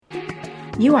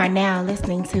You are now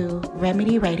listening to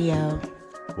Remedy Radio.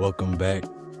 Welcome back.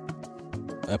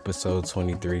 Episode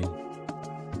 23.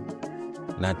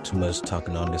 Not too much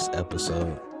talking on this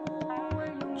episode.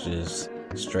 Just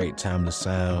straight timeless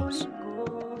sounds.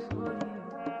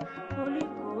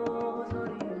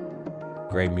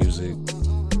 Great music.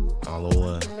 All in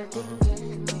one.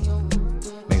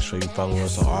 Make sure you follow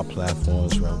us on all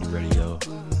platforms, Remedy Radio.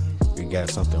 We got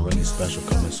something really special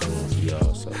coming soon for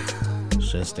y'all, so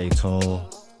just stay tuned.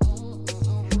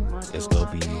 It's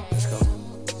gonna be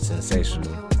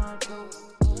sensational.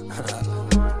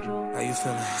 How you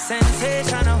feeling?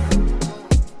 Sensational.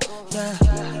 Yeah.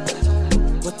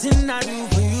 What didn't I do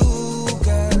for you,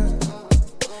 girl?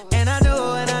 And I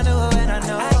know, and I know, and I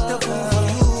know. I act the fool for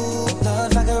you.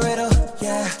 Love like a riddle,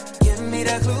 yeah. Give me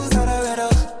the clues how to riddle.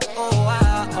 Oh,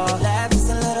 wow, oh, laugh just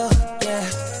a little, yeah.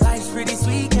 Life's pretty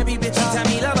sweet, every bitch. Tell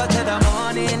me love her till the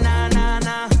morning, nah, nah,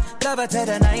 nah. Love her till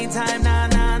the nighttime, nah,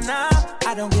 nah, nah.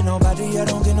 I don't get nobody, yeah.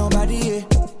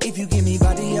 If you give me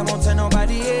body, I won't tell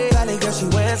nobody, yeah. Valley girl, she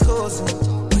wears clothes.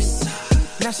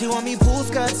 Now she want me pool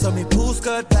skirt, so me pool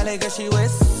skirt. Valley girl, she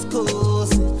wears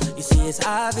clothes. You see, it's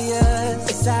obvious.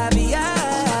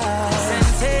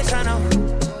 Sensational.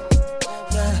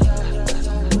 Yeah.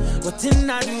 What didn't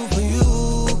I do for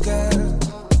you, girl?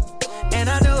 And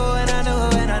I know, and I know,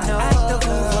 and I know. I act the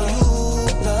fool for you.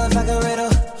 Love like a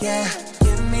riddle, yeah.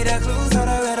 Give me the clues how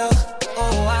to riddle.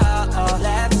 Oh, wow, oh,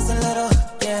 laugh just a little,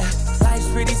 yeah. Life's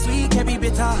pretty sweet, can't be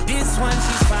bitter. This one,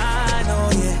 she's fine,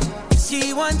 oh, yeah. If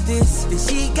she want this, then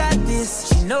she got this.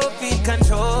 She know fit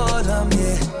control them,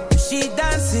 yeah. If she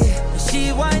dance it, if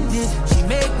she want it, she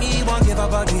make me want give her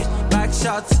body back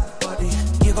shots, body.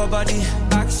 Give her body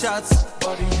back shots,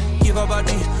 body. Give her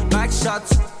body back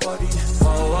shots, body. Oh,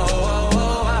 oh, oh,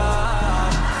 oh, oh.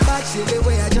 She the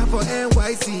way I jump for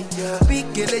NYC. Yeah. Big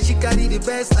girl, she carry the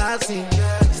best I've seen.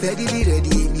 Yeah. Steadily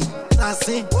ready, me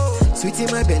passing. Sweet in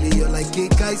my belly, you're like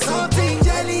cake I see. Something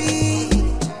jelly,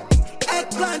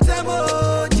 eggplant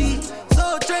emoji.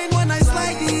 So trained when I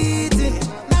slide it in.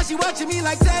 Now she watching me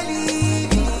like telly.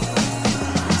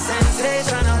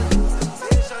 Sensational.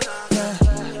 Yeah.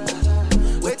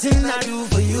 Waiting I do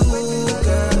for you,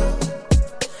 girl.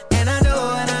 And I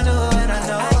know, and I know, and I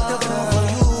know. I act the fool for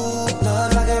you.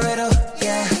 Love like a riddle,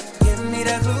 yeah. Give me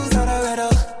the clues how to riddle.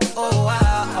 Oh,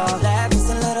 wow, oh, laugh just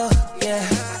a little, yeah.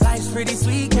 Life's pretty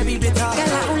sweet, can't be bitter. Girl,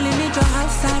 I only need your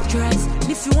house address.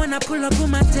 If you wanna pull up,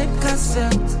 my tape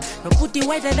cassette. No put it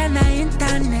wider than the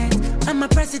internet. I'm a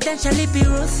presidential Lippy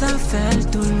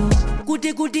Roosevelt to look.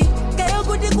 Goody, goody, girl,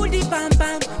 goody, goody, bam,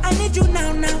 bam. I need you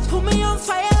now, now. Put me on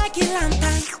fire like a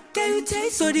lantern. Girl, you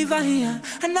taste so divine,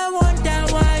 and I wonder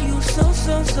why you so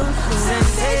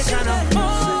sensational.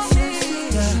 Oh, yeah.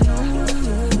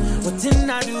 What didn't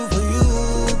I do for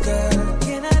you, girl?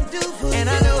 Can I do for you? And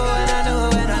I know, and I know,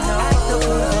 and I know. I do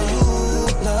for you.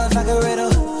 Love like a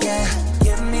riddle, yeah.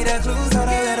 Give me the clues how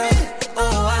to riddle.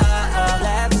 Oh,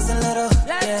 laugh just a little,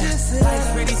 yeah. Life's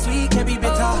pretty sweet, can't be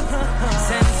bitter.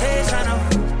 Sensational,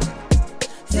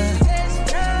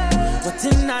 yeah. What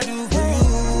didn't I do for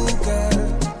you, girl?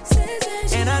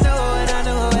 And I know, and I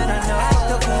know, and I know. I act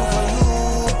the fool for you.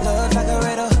 Love like a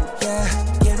riddle, yeah.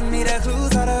 Give me the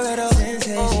clues how to riddle.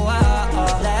 Oh,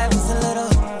 laugh just a little,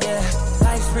 yeah.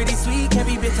 Life's pretty sweet, can't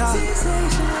be bitter.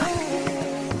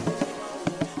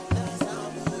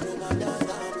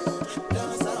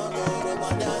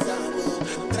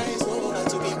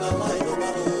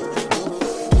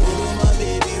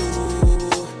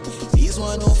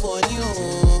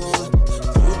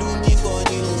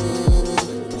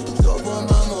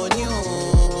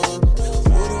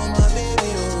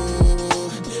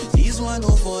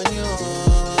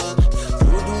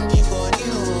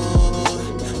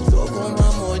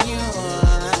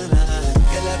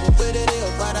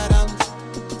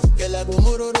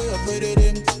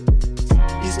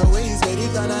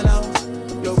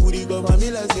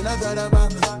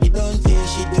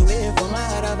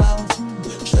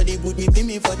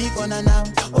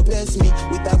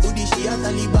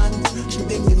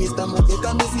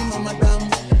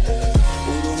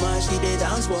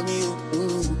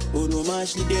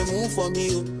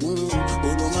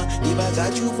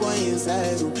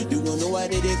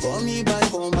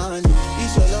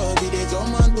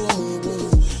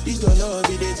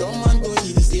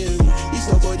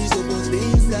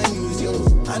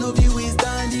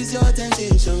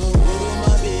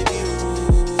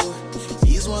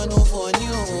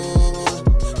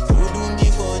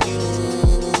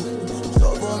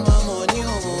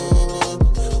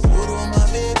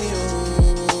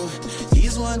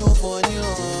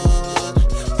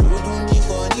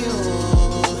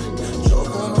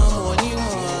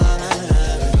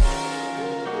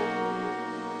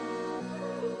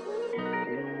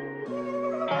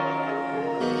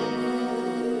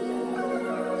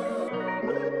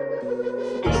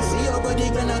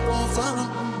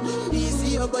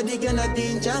 body cannot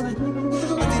danger. On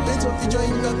the bed of the joy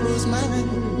in the close mind.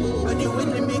 On the way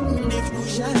they make me live to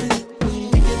shine.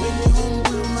 They give me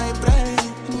humble my pride.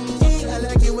 I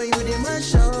like it when you dey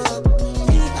mash up.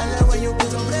 I like when you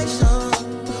put on pressure.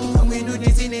 When we do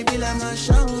this in a bill, I'm a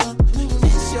show.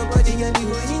 This your body, girl, you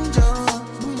go enjoy.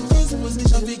 This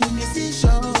position, we give me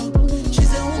decision.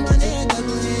 She's a woman, I got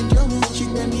to endure. She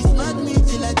tell me smack me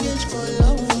till I change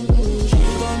color. She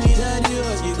call me daddy,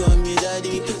 oh, she call me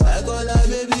daddy. I call her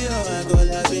baby, oh, I call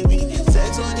her baby.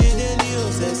 Sex on the daily,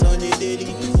 oh, sex on the daily.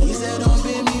 He said don't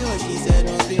pay me, oh, she said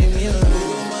don't pay me, oh.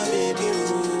 Oh, my baby,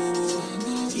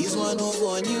 oh. This one no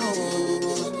funny, oh.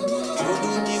 You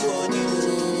do me funny, oh.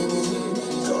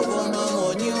 So for my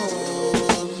money, oh.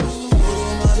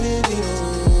 Oh, my baby, oh.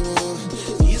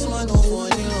 This one no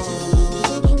funny, oh.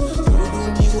 You do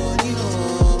me funny, oh.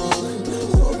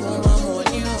 So for my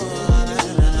money, oh.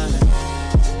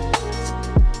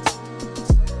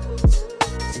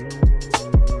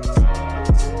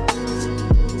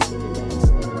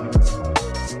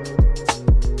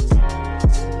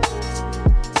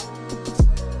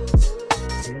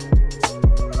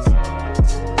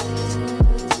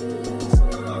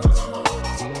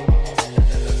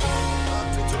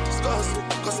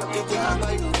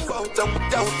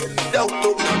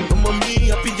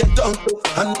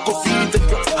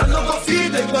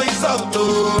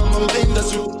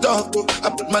 I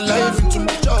put my life into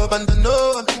my job and I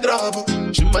know I'm in trouble.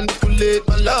 She manipulate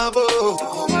my love,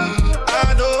 oh.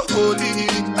 I know holy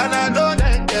and I know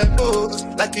that get both.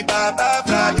 Like the Baba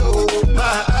fly, oh.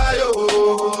 My eye,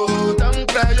 oh. Don't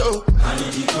cry, oh. I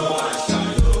need to go and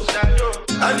shadow.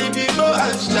 I need to go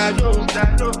and shadow.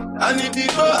 I need to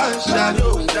go and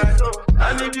shadow.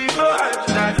 I need to go and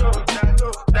shadow.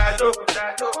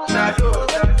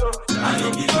 I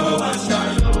need to go and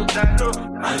shadow.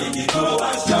 I need to go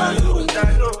and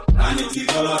shadow. I need to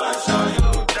go and shadow.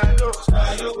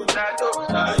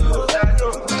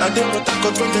 I didn't want to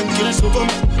control them kills so come.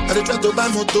 I did try to buy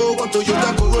moto, want to Toyota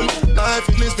Corolla. Now I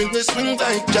feelings been they swing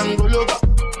like Django Lover.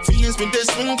 Feelings been they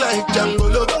swing like Django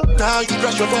Lover. Now you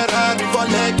crash your Ferrari for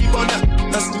leggy bonnet.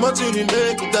 That's the motive we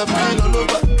make with that feel all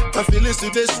over. My feelings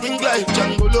today swing like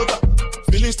Django Lover.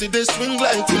 Feelings today swing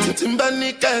like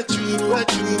Timbani at you.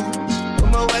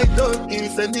 My white dog in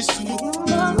Fendi suit.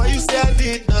 Why you say I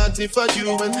did nothing for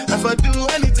you when if I do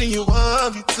anything you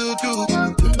want me to do?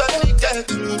 Timbani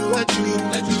at you.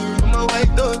 My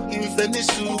white dog in Fendi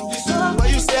suit. Why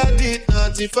you say I did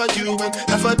nothing for you when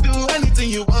if I do anything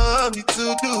you want me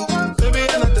to do? Maybe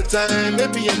another time,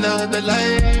 maybe another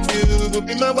life. You will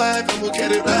be my wife and we'll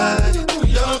get it right.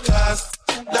 Young class,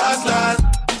 last.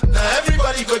 Now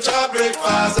everybody go job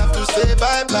breakfast. Have to say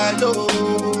bye-bye, yo.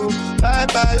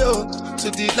 Bye-bye, yo. To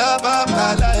the love of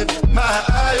my life. My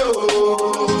eye,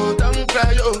 yo. Don't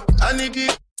cry, yo. I need the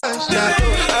shadow.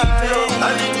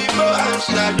 I need the go and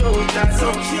shadow.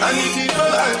 I need the go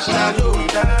and shadow.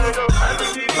 I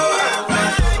need the go and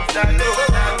shadow.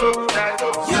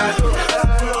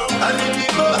 I need the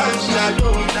go and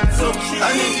shadow. I need the go and shadow.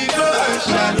 I need the go and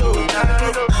shadow.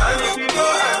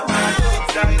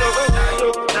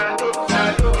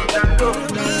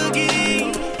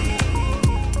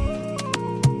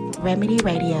 Remedy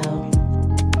Radio.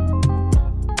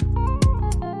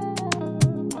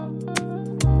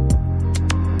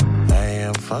 I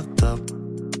am fucked up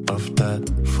of that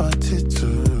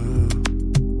 42.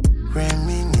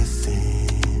 Reminiscing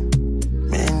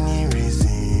many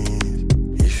reasons.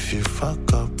 If you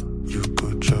fuck up, you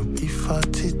could drop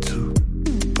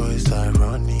E42. Boys are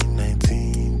running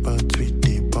 19, but we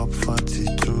deep up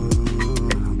 42.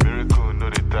 Miracle, no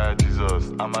they tie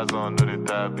Jesus. Amazon, no they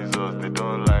tie Jesus. They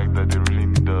don't like that, they really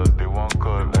need us. They won't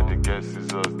call like they guess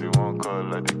is us. They won't call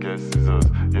like they guess is us.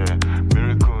 Yeah,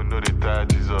 miracle, no they tie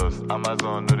Jesus.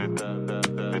 Amazon, no they tie.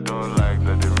 They don't like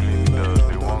that, they really need us.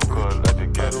 They won't call like they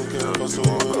guess is us. They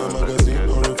won't call like they guess is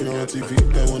us. Or if you're on TV,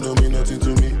 that one don't mean nothing to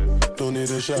me. Don't need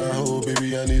a shower, oh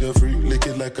baby, I need a freak. Lick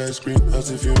it like ice cream, as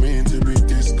if you mean to be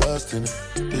disgusting.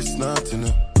 It's not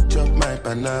enough. Chop my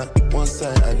banana, one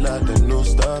side I lie, then no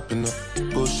stopping up.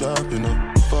 Go shopping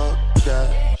up, fuck that.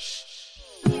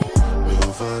 Me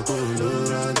on fire,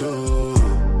 Colorado.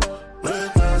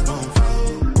 Red flags don't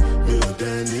fall. Me on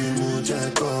Danny Muja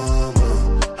come.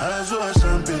 I saw a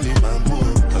champagne in my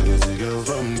mood. I guess a girl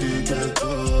from the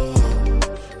ghetto.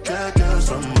 Cat girls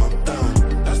from uptown.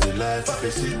 That's the life of a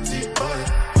city boy.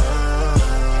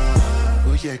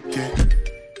 Oh yeah, get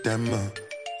Dama.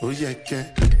 Oh yeah,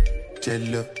 get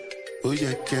Jello. Oh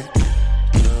yeah, get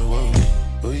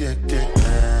oh yeah, get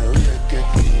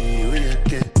oh yeah,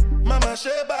 get Mama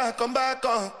Sheba, come back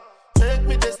on. Make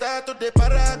me the start to the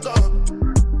paragon.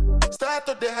 Start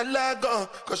to the halagon,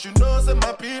 cause you know say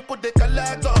my people they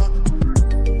calagon.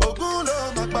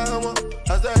 Oguno my power,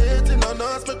 as I hating on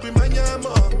us make me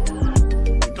manyamo.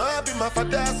 You know I be my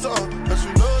father's son, cause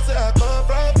you know say I come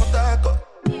from Potako.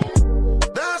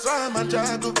 That's why I'm a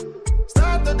jago.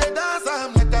 Start to the dance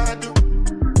I'm like I do.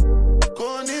 Go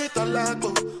need a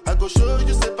lago, I go show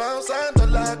you say bounce and a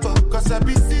lago. Cause I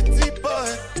be city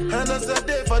boy, and as I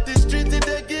day for the street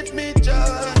they give me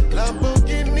joy.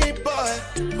 Lamborghini boy,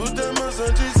 put them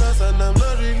on Jesus and I'm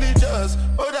not religious.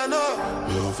 Oh, I know.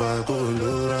 No fago,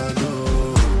 Lorado.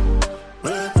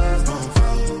 Breakfast on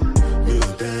fire.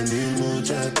 Mutandi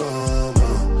Muchakoma.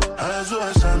 As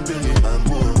I champagne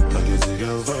bamboo. I get a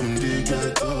girl from the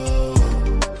ghetto.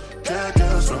 Cat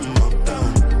girls from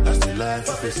uptown. That's the life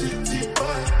of a city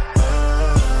boy.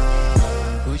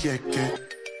 Oh, yeah, get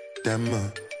Dama.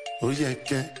 Oh, yeah,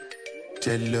 get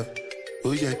Jello.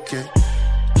 Oh, yeah, get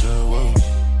Joe.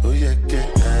 Oh, yeah, get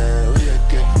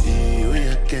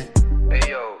Hey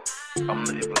yo, I'm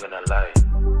not even gonna lie.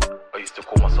 I used to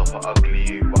call myself an ugly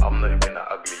you, but I'm not even an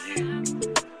ugly you.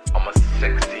 I'm a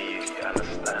sexy you, you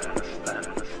understand.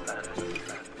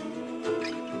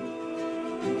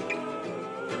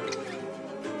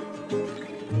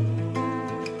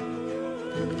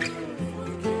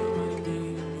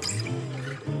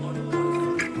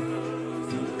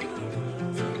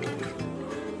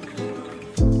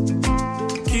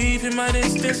 Keeping my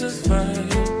distance was fine.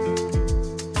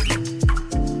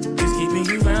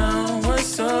 You round was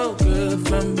so good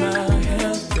for my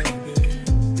health, baby.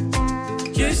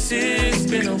 Yes, it's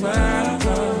been a while.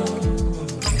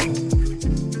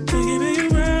 Keeping you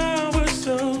round was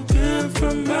so good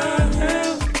for my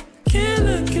health. Can't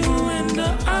look you in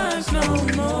the eyes no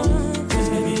more. Cause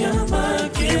baby, I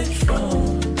might get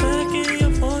wrong. Back in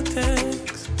your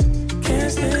vortex.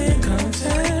 Can't stay in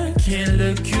contact. Can't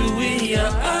look you in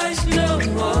your eyes no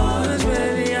more. Cause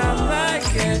baby, I might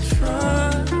get wrong.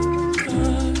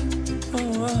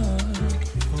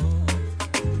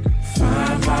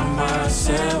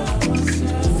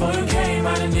 Before you came, I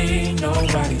didn't need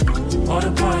nobody. All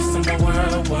the parts of my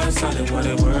world was solid. What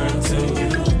it were till you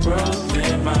broke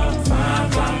them out. Fine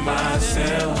by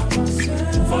myself.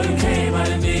 Before you came, I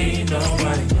didn't need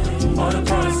nobody. All the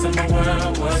parts of my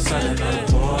world was solid. Now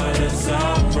the borders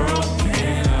are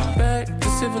broken. Back to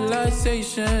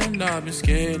civilization. I've been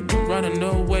scared, running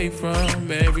away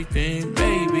from everything.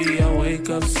 Baby, I'll wake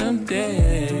up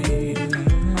someday.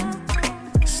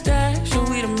 Stash your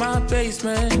weed in my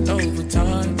basement. Over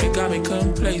time, it got me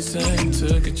complacent.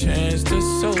 Took a chance to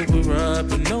sober up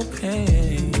with no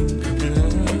pain.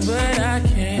 But I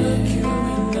can't look you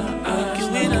in the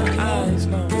eyes.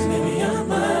 Cause maybe I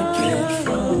might get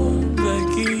wrong.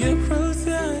 Like your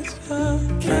process,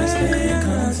 can't stay in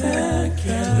contact.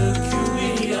 Can't look you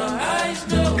in your eyes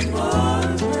no more.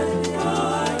 Before I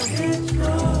get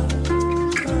wrong.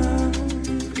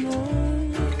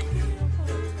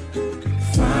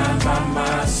 By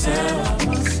myself.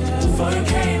 Before you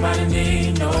came, I didn't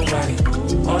need nobody.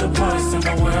 All the parts of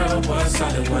my world was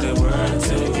solid. What it were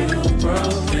till you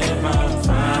broke them out.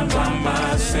 Fine by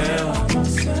myself.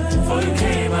 Before you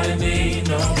came, I didn't need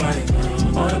nobody.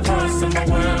 All the parts of my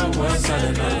world was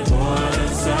solid. Now the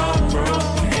borders are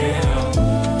broken.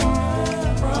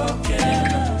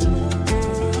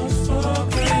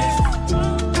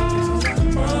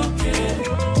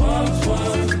 What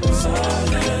was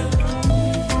solid?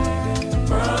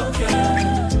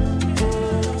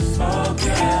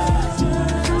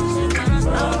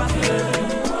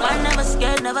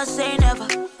 Never say never.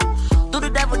 Do the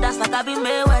devil dance like I be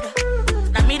Mayweather.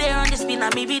 Now me there on the spin, now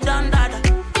me be done dada.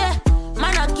 Yeah,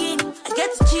 man a king, I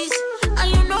get cheese.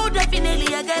 And you know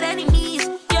definitely I get enemies.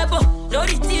 Yeah, but do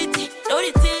the titty.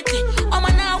 Oh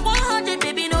man, now 100,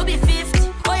 baby, no be 50.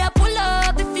 Oh yeah, pull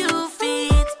up if you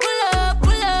fit.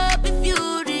 Pull up if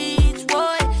you reach.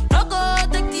 Boy, no go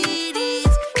take the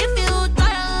if you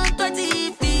turn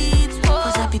 20 feet. Boy.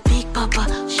 Cause I be big papa,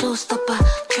 showstopper,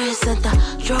 trade center,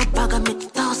 drop bag, I make the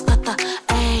toss cutter.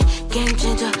 Ayy, game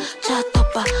changer, chat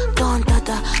topper, don't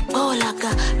dada, go like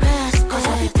a rest. Cause I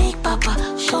be big papa,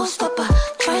 showstopper,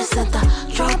 trade center,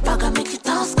 drop bag, I make the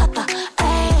toss cutter.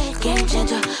 Ayy, game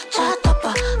changer, chat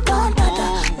topper, don't dada,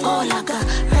 go like a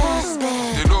rest.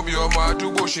 They know me on my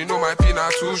dubo, she know my pin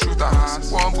are two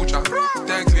shooters. One butcher,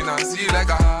 10 cleaner, see like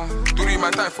a. During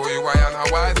my time for you, I am a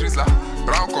white drizzler.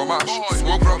 Brown comash,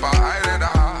 smoke proper, I read a.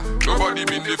 Nobody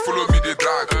mean they follow me, they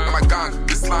drag. I'm a gang,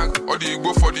 the slang, or they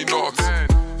go for the north.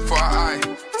 For I,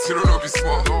 zero no be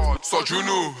small. So you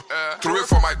know, throw it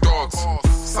for my dogs.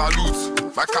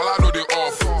 Salute, my color no they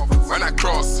off. When I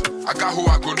cross, I got who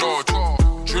I go north.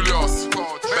 Julius,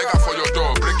 beggar for your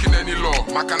door, breaking any law.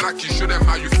 Makanaki, show them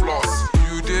how you floss.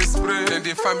 You they spray, then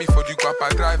they find me for the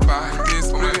guapa drive by. They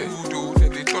spray,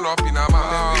 then they turn up in a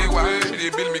man. Then they why they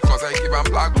bill me cause I give them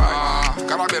black bag.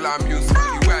 Carabella music,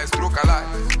 the way I stroke alive.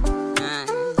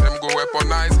 Them go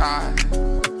weaponize high.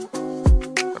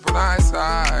 Weaponize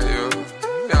high, yo.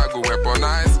 Yeah, I go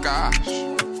weaponize cash.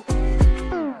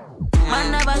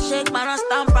 Man never shake, man, I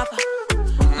stand proper.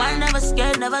 Man never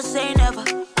scared, never say never.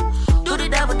 Do the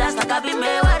devil dance like I be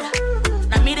Mayweather.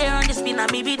 Now me they run the spin, now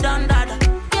me be done dada.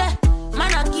 Yeah,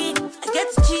 man a king, I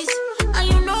get the cheese. And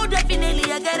you know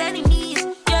definitely I get enemies.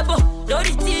 Yeah, but do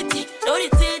the titty.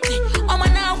 Oh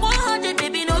man, now 100,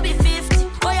 baby, no be 50.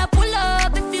 Boy, I pull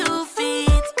up if you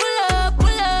fit.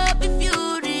 Pull up if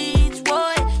you reach.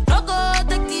 Boy, don't go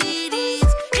take it.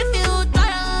 If you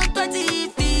try on 20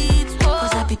 feet. Boy.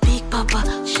 Cause I be big papa,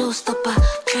 showstopper,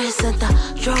 trend center.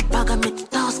 Drop bag, I make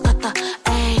the house cutter.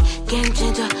 Ayy, game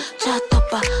changer, chat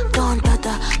topper. Don't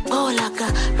dada, go like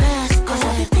a rest. Cause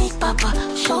I be big papa,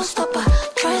 showstopper,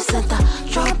 trend center.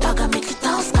 Drop bag, I make the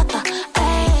house cutter.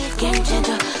 Ayy, game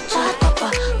changer, chat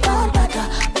topper. Don't dada,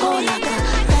 go like a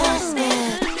rest.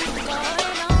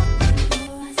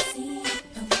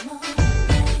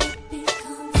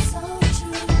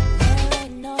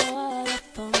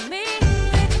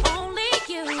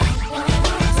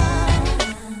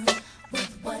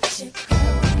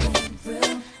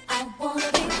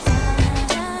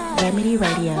 Remedy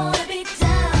Radio.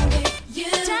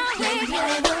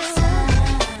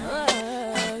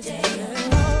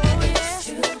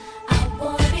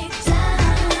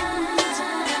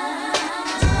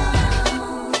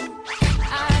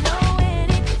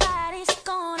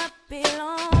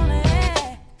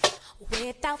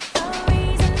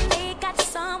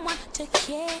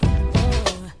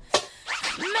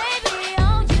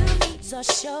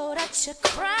 Show that you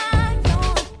cry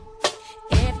on.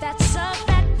 If that's a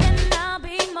fact, then I'll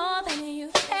be more than you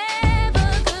ever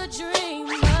could dream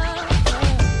of.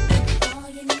 All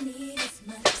you need is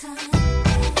my time,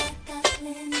 and I got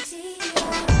plenty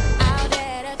of. I'll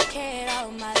dedicate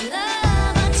all my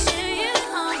love unto you,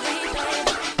 hungry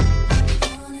baby. I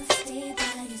wanna stay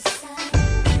by your side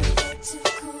and get to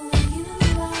cool you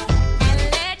up, and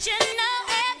let you know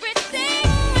everything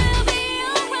will be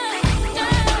alright,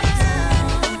 girl.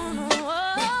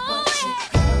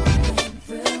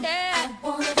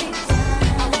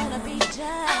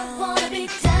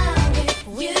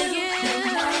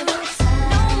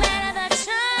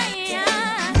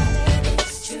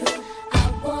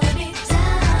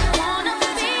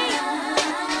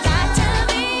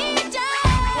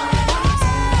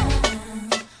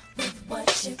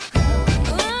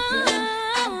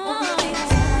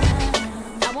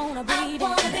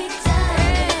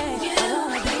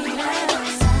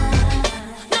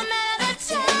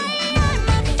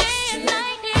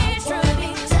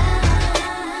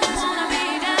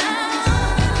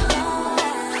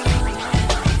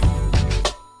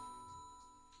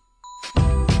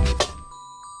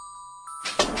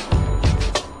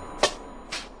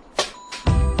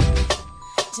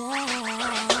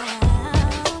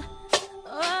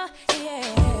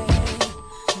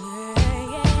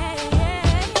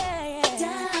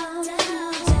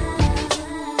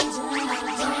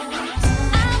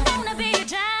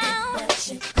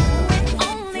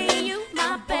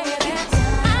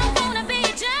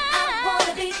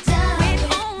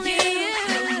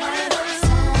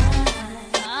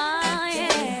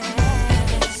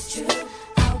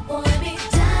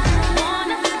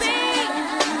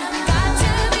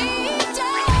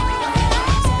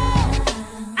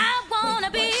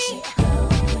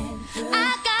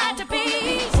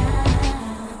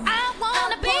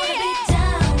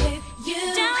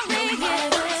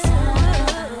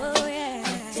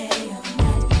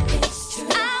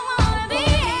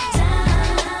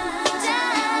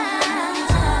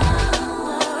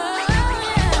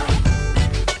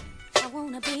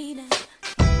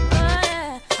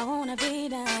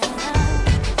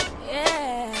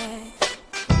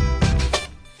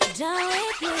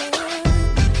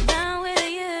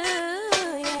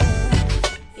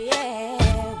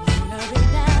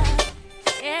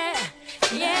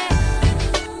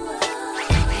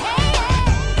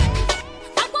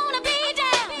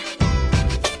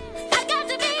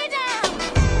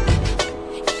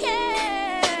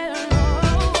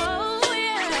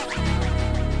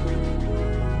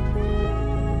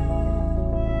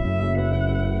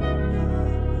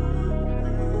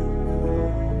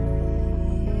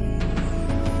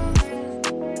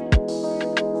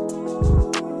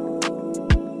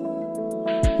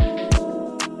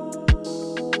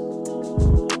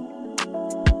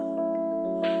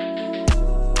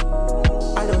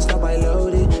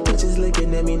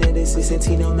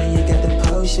 Santino, man, you got the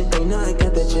potion. They know I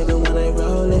got the trigger when I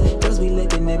roll it. Girls be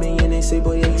looking at me and they say,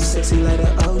 boy, yeah, you sexy like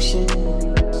the ocean.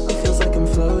 It feels like I'm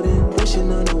floating.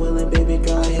 Wishing on a willing baby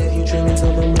girl, I have you dreaming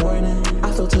till the morning.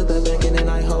 I float to the back and then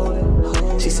I hold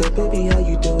it. She said, baby, how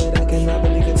you do it? I cannot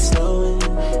believe it's snowing.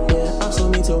 Yeah, I'm so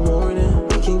mean till morning.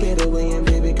 We can get away and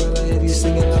baby girl, I have you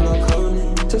singing like no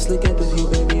Conan. Just look at the view,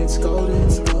 baby, it's golden.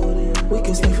 We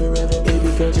can stay forever,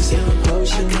 baby girl, just have a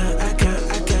potion. I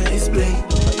can't explain.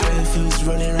 I feel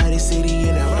running around the city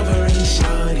in a rubber rain,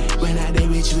 shawty. When I day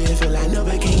with you, I feel like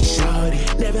never can shawty.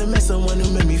 Never met someone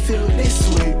who made me feel this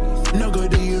way. No go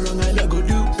do you wrong, I no go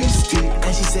do biscuit.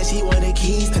 And she said she want the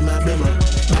keys to my bimmer.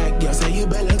 Bad girl, say you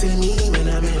belong to me when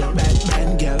I'm in a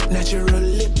bad girl. Natural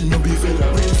lip, no be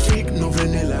filler. Real freak, no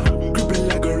vanilla. Gripping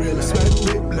like gorilla. Swag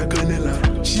whip like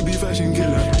vanilla. She be fashion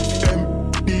killer.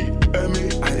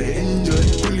 MDMA, I dey enjoy.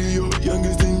 Julio,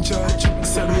 youngest in charge.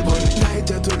 Savvy boy,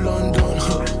 Niger to London,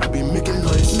 huh? I be making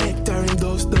noise. Nectar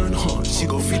those done, huh? She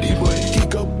go feed the boy.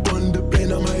 Kick up on the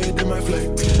plane on my head in my flight.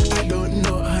 I don't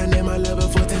know her name, I love her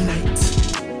for tonight.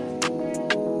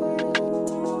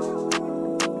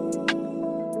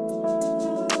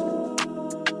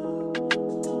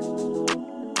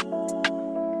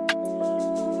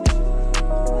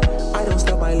 I don't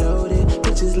stop, I load it.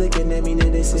 Bitches looking at me, now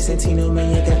they say Santino, man,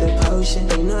 you got the potion.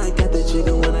 They know I got the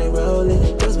trigger when I roll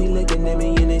it. Girls be looking at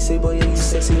me and they say, boy, yeah, you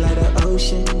sexy like the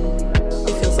ocean.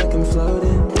 It feels like I'm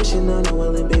floating. Wishing on a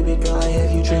willing baby girl, I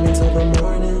have you dreaming till the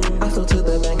morning. I float to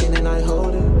the back and then I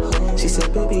hold her. She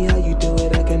said, baby, how you do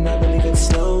it? I cannot believe it's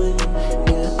snowing.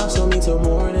 Yeah, I'm so mean till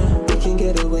morning. We can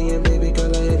get away and baby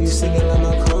girl, I have you singing like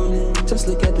my Conan. Just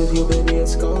look at the view, baby,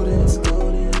 it's golden.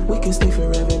 We can stay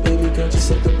forever, baby girl, just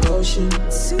sip the potion.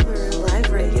 Subaru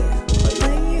Live Radio,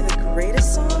 playing you the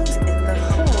greatest songs in the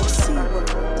whole sea world.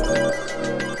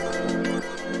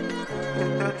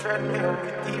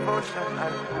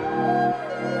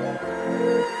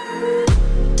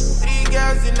 Three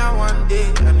girls in a one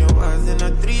day, and it was in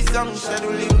a threesome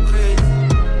scheduling crazy.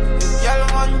 This girl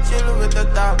want chill with the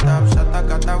top, shut I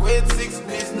gotta wait 6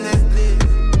 business days.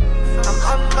 I'm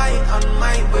on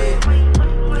my way.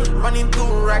 Running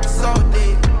 2 racks all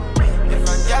day. If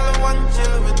a girl want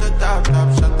chill with the top,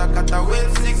 shut I gotta wait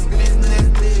 6 business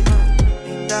days.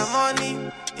 In the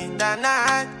morning, in the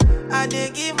night, I dey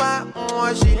give her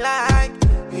what she like.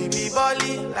 Baby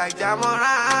Bolly like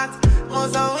Jamorant.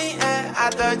 Most of we I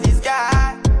touch this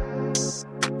guy.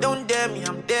 Don't dare me,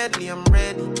 I'm deadly, I'm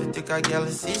ready to take a girl,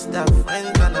 a sister,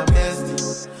 friends and a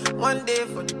bestie. One day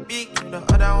for the big, the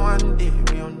other one day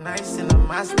real nice in a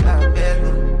master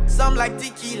bedroom. Some like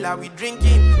tequila, we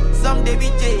drinking. Some they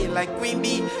be J like Queen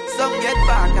Bee. Some get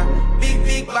back,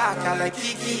 big back like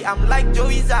Kiki. I'm like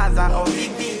Joey Zaza or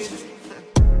Big B.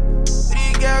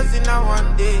 3 girls in a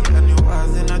one day, and it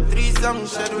was in a threesome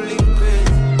scheduling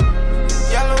crazy.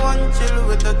 Girl want chill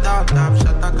with the top,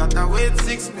 shut I gotta wait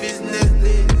 6 business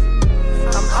days.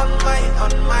 I'm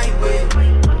on my way.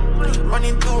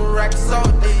 Running 2 racks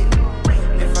all day.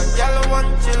 If a girl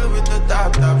want chill with the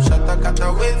top, shut I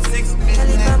gotta wait 6 business days. And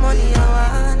if the money you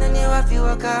want, and you have to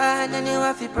work hard, and you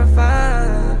have to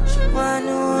perform. She wanna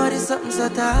know there's something so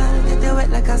tall. Get you wet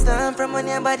like a storm from on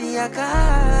your body a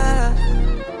car.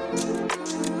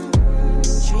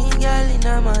 3 girl in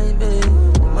my bed.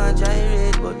 My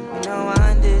gyrate, but me no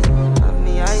want it. Have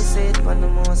me eyes set for the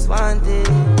most wanted.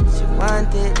 She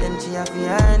want it, then she have to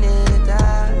earn it.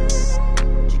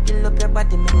 Jiggle up your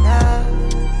body, me love.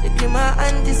 The cream I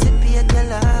anticipate your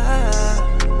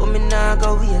love, but me nah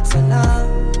go wait so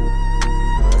long.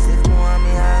 Cause if me want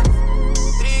me have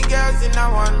 3 girls in a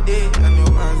one day, and it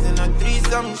was in a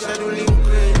threesome scheduling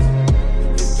crazy.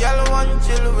 This girl want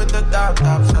chill with the top,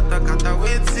 shut I gotta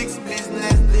wait 6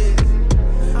 business days.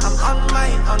 I'm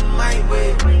on my way.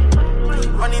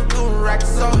 Running 2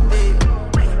 racks all day.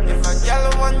 If a girl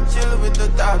want chill with the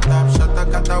top, shut I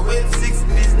gotta wait 6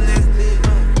 business days.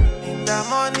 In the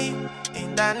morning,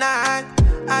 in the night,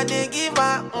 I dey give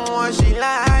her what she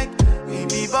like.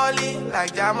 Baby Bolly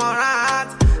like Jamorant.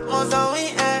 Most of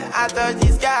we I touch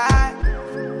this guy.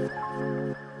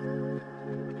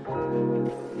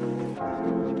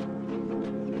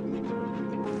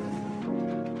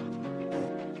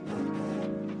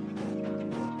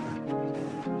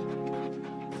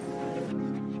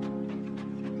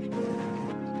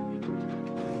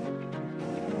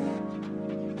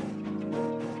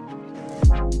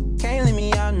 Can't leave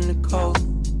me out in the cold.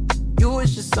 You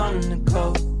was just on the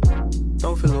cold.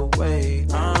 Don't feel away,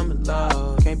 I'm in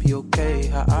love. Can't be okay,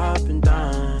 how up and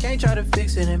down. Can't try to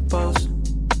fix it in post.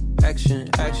 Action,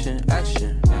 action,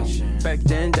 action. Back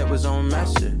then that was on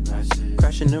massive.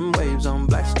 Crashing them waves on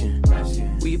black skin.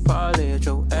 We parlay at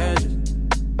your edges.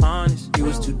 honest, you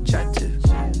was too chatty.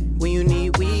 When you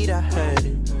need weed, I heard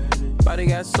it. Body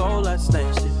got soul, I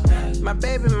snatched it. My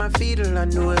baby, my fetal, I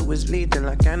knew it was lethal.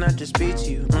 I cannot just speak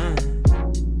to you.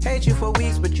 Hate you for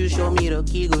weeks, but you showed me the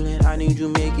giggle, and I need you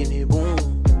making it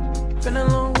boom. Been a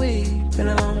long way, been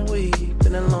a long way,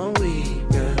 been a long way,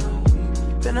 girl.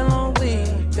 Been a long way,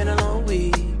 been a long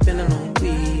way, been a long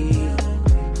way.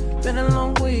 Been a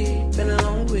long way, been a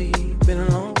long way, been a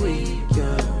long way,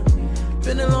 girl.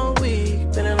 Been a long way,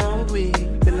 been a long way,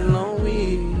 been a long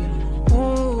way.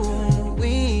 Ooh,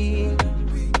 we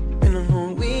been a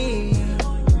long way,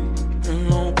 a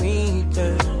long way,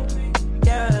 girl.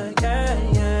 Yeah, yeah,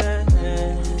 yeah,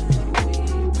 yeah.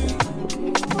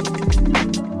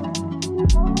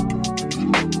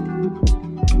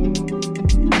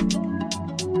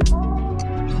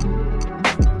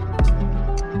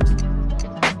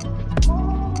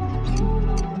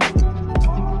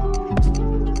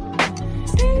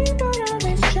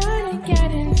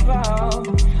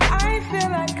 I feel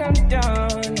like I'm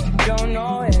done, don't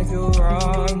know if you're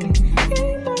wrong.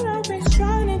 People always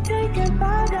trying to take a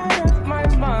bite out of my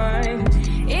mind.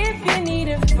 If you need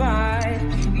a fight,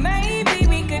 maybe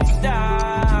we could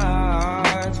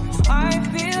start. I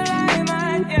feel like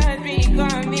my death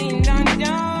becoming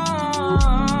undone.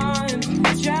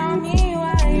 Tell me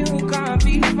why you can't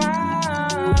be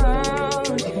found.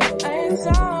 It's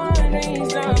so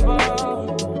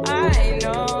unreasonable, I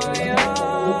know.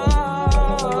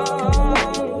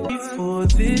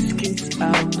 This gets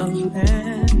out of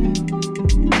hand.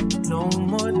 No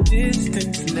more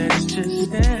distance, let's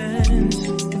just dance.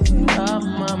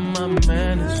 My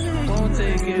manners won't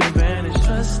take advantage.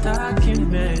 Trust I can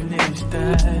manage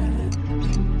that.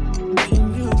 Can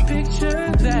you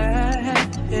picture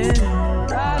that? Yeah.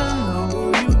 I don't know who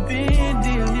you've been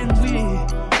dealing with,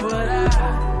 but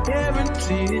I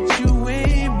guarantee that you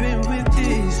ain't been with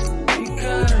this.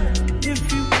 Because if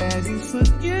you had to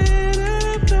forget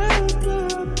about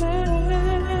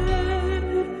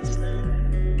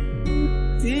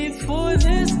before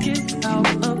this gets out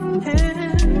of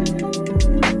hand,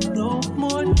 no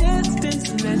more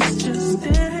distance, let's just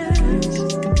dance.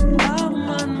 I'm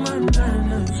on my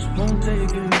manners, won't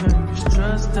take advantage.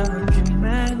 Trust I can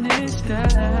manage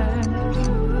that.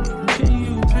 Can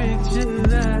you picture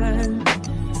that?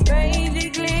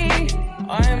 Basically,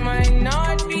 I might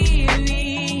not be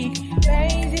weak.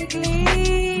 Basically,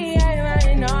 I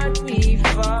might not be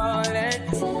falling.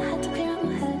 Said I had to clear up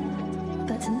my head,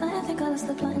 but tonight I think I'll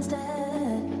slip out instead.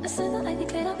 I said that I could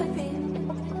get up my feet.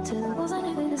 To the walls, I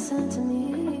never listened to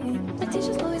me. My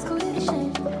teachers always called it a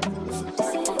shame.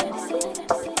 Just say I can't say it.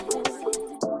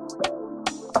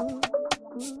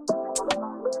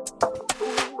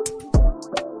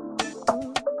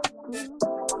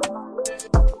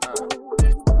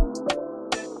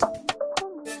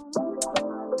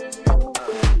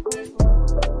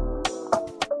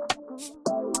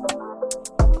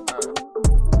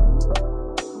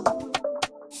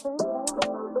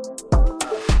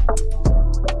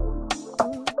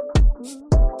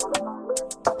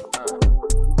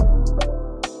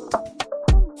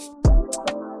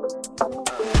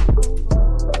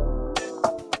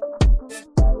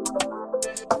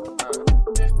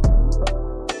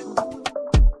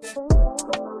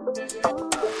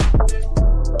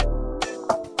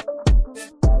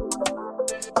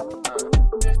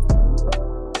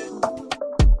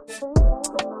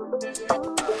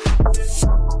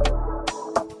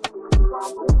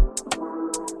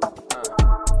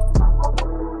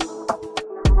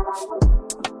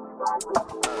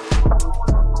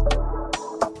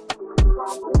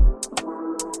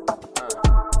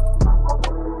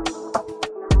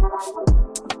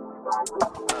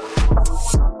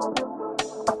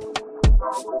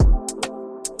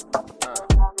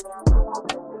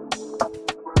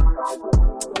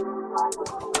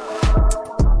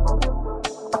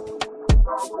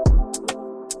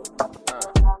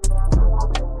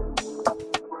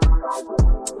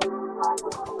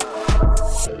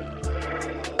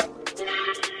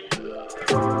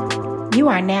 You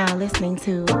are now listening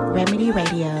to Remedy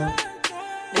Radio.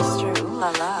 Mr. Ooh La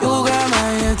La. You got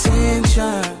my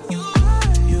attention.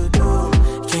 You do.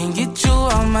 Can't get you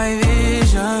out my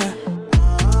vision.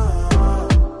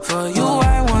 For you,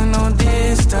 I want no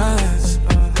distance.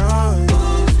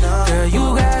 Girl,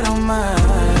 you got on my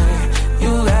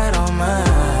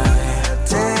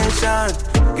attention.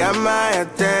 Got my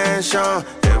attention.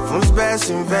 Everyone's best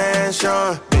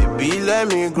invention. Baby, let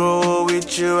me grow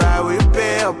with you. I will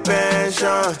pay a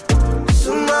pension.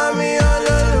 So, mommy, all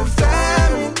of the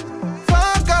family.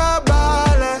 Fuck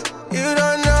about it. You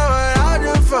don't know what I'll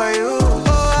do for you.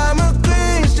 Oh, I'm a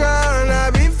Christian.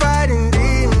 I be fighting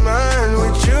demons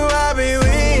with you.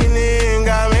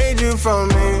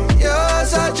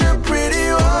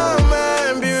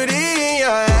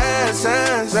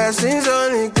 blessings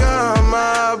only come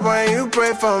up when you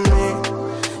pray for me.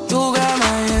 You got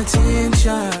my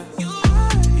attention.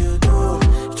 You do.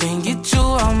 Can't get you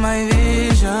out my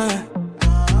vision.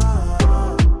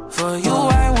 For you,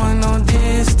 I want no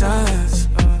distance.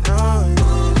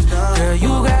 Girl,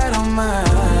 you got all my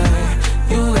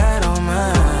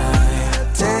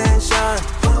attention.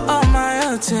 All my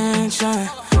attention.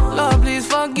 Lord, please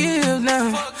forgive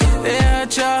them. They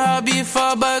hurt your heart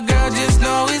before, but girl, just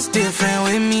know it's different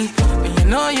with me. When you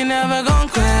know you never gon'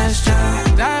 question.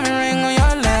 Diamond ring on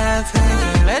your left hand,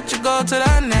 can't let you go to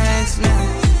the next man.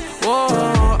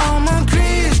 Whoa, I'm a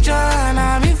Christian,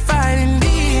 I be fighting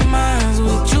demons.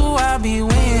 With you, I be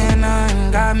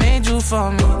winning. God made you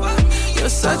for me. You're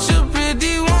such a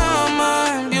pretty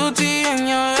woman, beauty in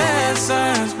your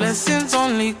essence. Blessings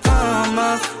only come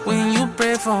up when you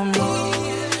pray for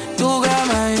me. You got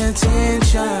my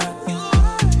attention.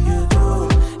 You do.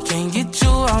 Can't get you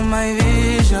out my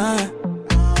vision.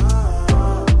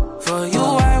 For you,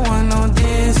 I want no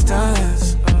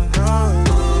distance.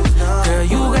 Girl,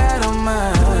 you got all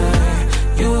my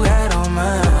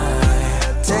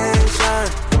attention.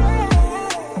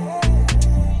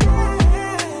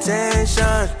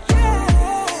 Attention.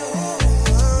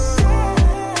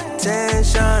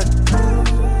 Attention.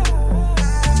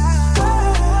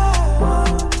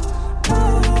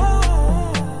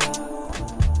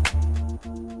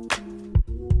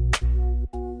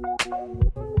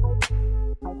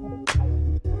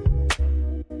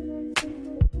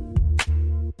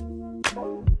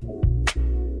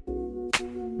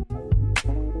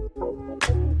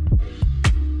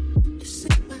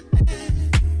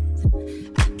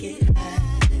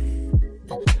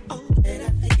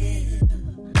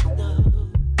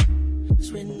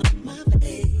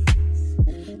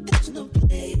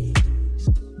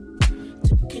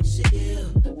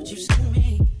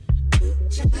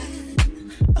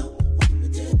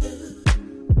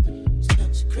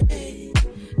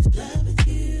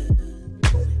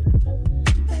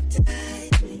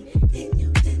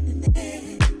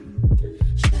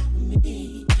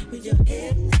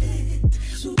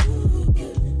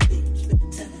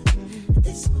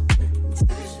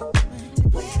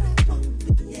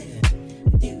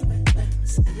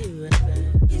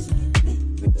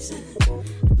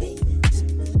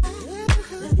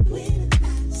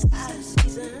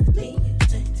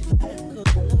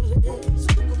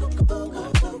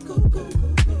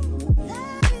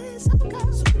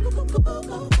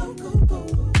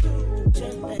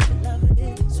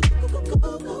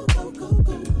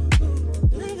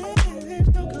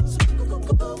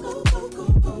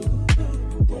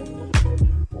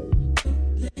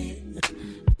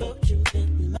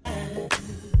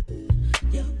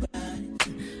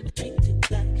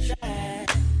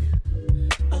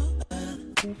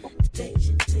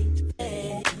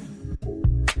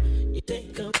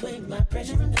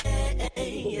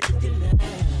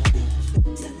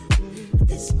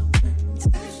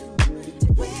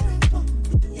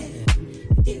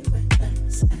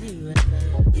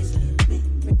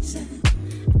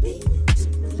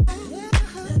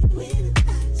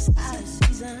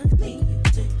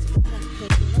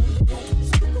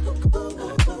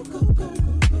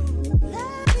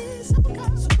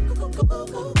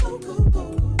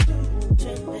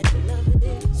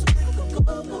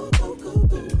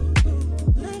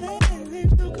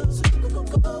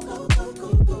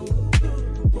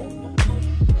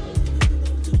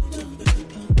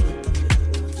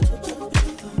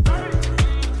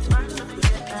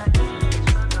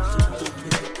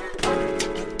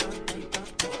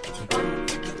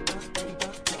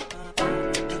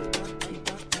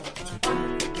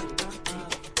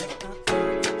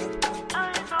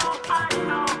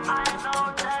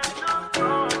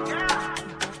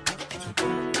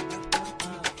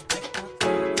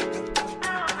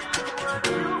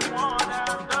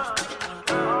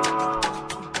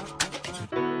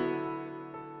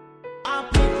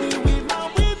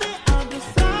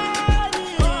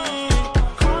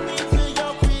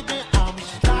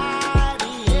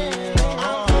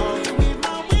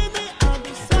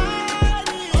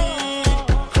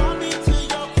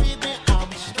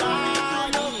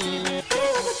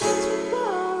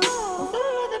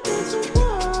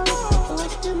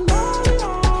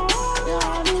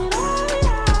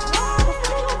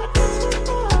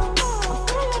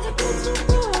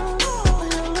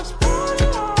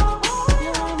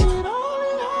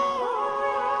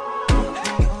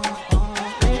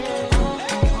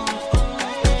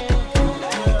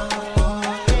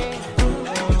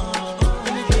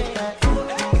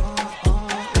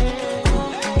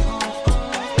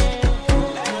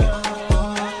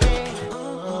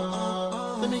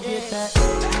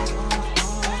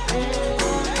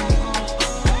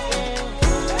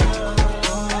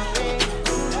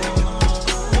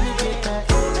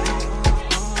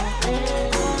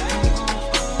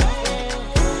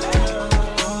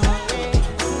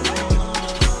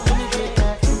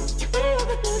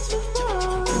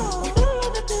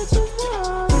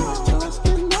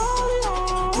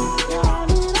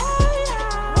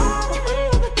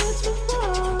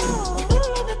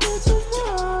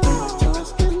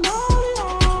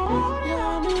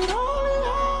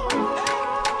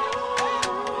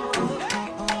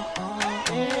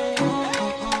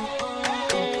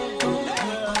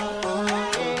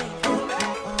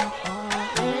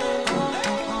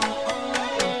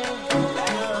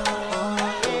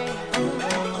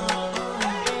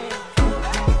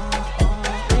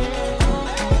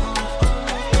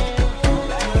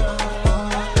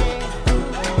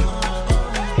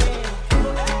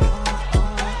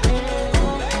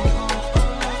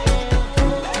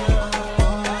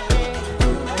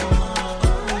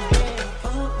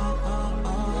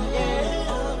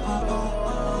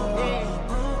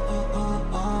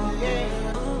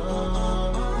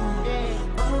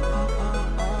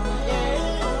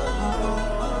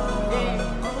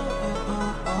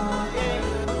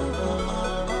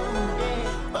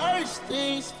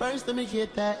 First, let me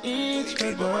get that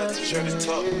introduction. Journey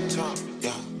top,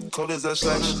 yeah. Cold as a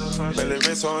slush. Belly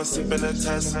rinse on, sipping a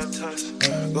test.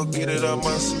 Go get it up,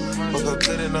 must. But go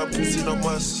good enough, pussy, no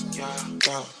must.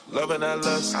 Yeah. Love and I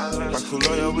lust. My cool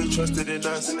lawyer, we trusted in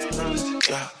us.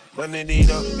 Yeah. Running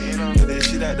it up. Get that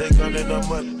shit out there, gun in the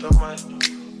mud.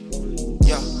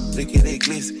 Yeah. Look at it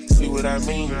glitz, see what I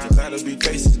mean? Gotta be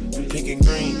faces, we pink and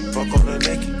green. Fuck on the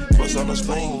naked, bust on the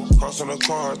spleen. Cross on the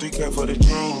car, 3K for the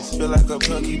jeans. Feel like a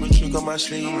plug, keep a trick on my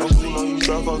sleeve. I'm cool on you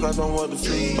drunk, cause I don't want to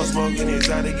flee. I'm smoking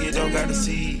exotic, it don't gotta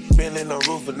see. Been in the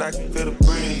roof and I can feel the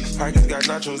breeze. Pockets got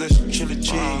nachos, that's some chili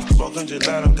cheese. Smoking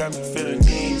gelato, got me feeling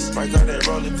knees. Mike got that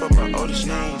rolling for my oldest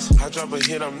knees. I drop a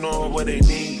hit, I'm knowing what they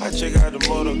need. I check out the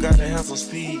motor, gotta have some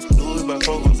speed. Do it by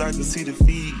focus, I can see the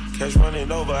feed. Cash running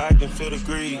over, I can feel the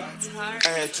greed. I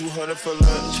had 200 for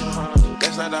lunch.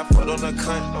 Last night I put on a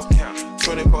cunt.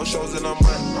 24 shows in a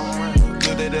month.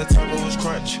 Good at that time it was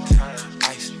crunch.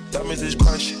 Ice, diamonds is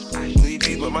crunch. Louis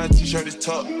V, but my t-shirt is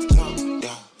tough.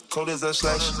 Yeah, cold as a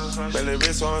slush. Belly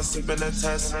wrist on, sipping a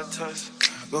test.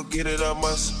 Go get it up,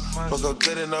 must. But go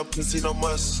good enough, pussy, no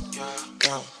must.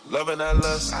 Yeah, love and I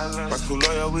lust. My cool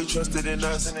lawyer, we trusted in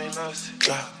us.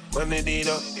 Yeah, running it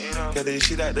up. Got that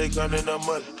shit out there, gun in the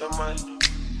mud.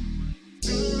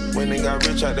 When they got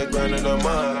rich out the ground in the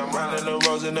mud, I'm riding the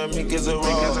roads and the mink is a road.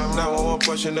 911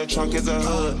 pushing the trunk is a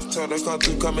hood. Told her come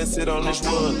through, come and sit on this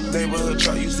wood. Neighborhood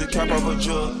truck used to cap off a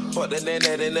jug. Fuck the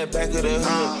net in the back of the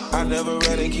hood. I never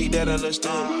read and keep that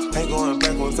understood. Ain't going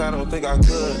backwards, I don't think I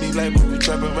could. These labels be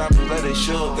trapping rappers like they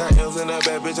should. Got M's in that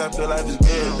bad bitch, I feel like it's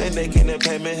good. They naked in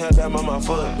payment, held down on my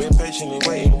foot. Been patiently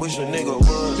waiting, wish a nigga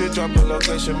would. Just drop a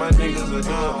location, my niggas are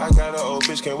done. I got an old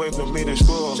bitch, can't wait for me to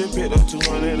school. Just picked up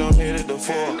 200, I'm headed to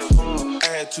 4. I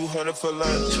had 200 for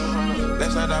lunch.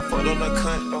 Last night I fucked on a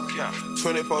cunt.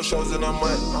 24 shows in a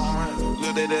month.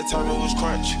 Looked at that time it was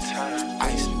crunch.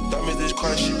 Ice, diamonds is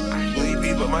crunchy. Louis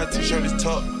V, but my t-shirt is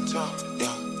tough.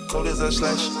 Yeah, cold as a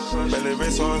slush. Belly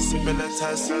wrist on, sipping a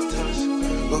test.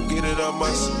 Go get it up,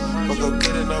 must. But go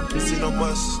get enough, pussy, no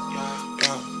must.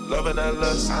 Yeah, love and I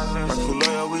lust. My cool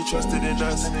lawyer, we trusted in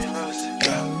us.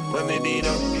 Yeah, running it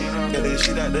up. Got that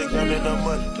shit out there, gun in the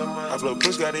mud. I blow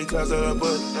push, got these clouds out of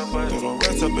butt. Throw them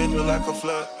rats up, it look like a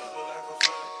flood.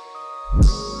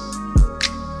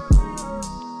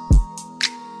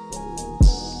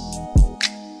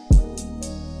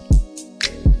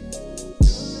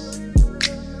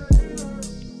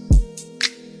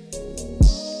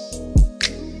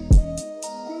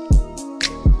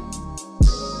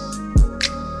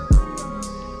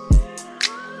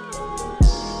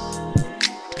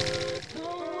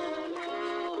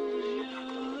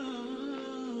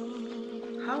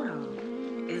 Hold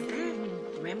on. Is that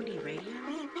Remedy Radio?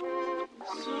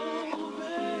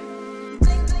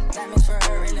 Diamonds for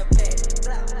her in the back.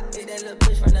 Hit that little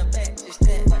bitch from the back. Just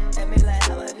that. Let me like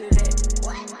how I do that.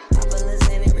 Pop a little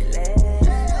Zen and relax.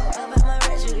 About my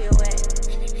rats, you get wet.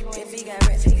 If he got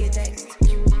rats, he get taxed.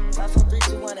 5, 4, 3,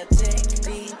 2, 1, attack.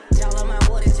 B, y'all on my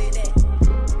waters, hit that.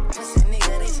 Pussy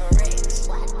nigga, they some rats.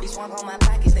 He swung on my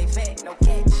pockets, they fat, no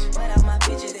catch. But all my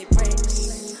bitches, they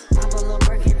practice. Pop a little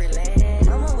perk and relax.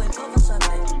 I'ma wake up for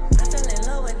something. I fell in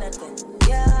love with nothing.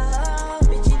 Yeah,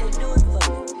 bitchy, they do it for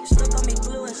me. Stuck on me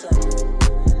glue and something.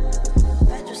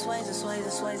 Patrick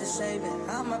Swayze, saving.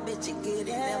 All my bitches get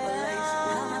it, never lazy.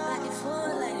 All my pocket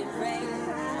full like it rain.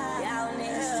 Y'all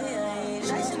niggas still ain't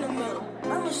chasing the middle.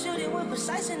 I'ma shoot it with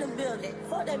precise in the building.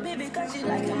 Fuck that bitch cause she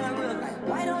liking my real life.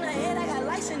 White on her head, I got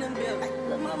lights in the building.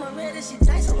 Look, mama red and she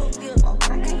tight, so who good? I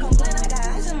can't complain, I got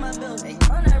ice in my building.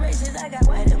 On that races, I got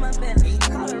white in my belly.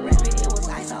 Call her rabbit, it was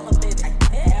ice all up in it.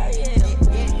 Hell yeah.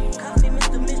 Call me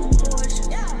Mr. Porsche.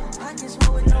 Pockets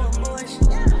full with no abortion.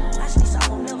 I sleep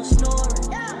soft, I'm never snoring.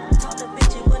 Talk to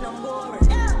bitches when I'm boring.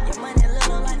 Your money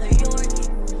little like a Yorkie.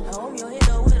 I hope your hit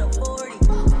her with a 40.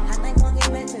 I think I'll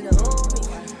get back to the old me.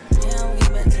 Yeah, I'll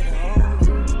get back to the old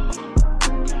me.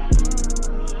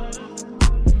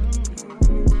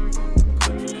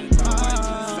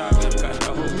 Got the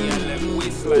whole girl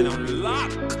waistline on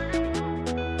lock.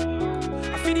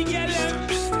 I feel the girl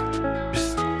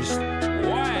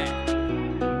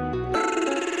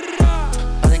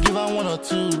I dey give her one or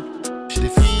two, she dey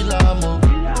feel am oh.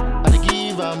 I dey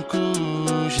give am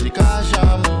cool, she dey cash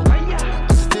am oh.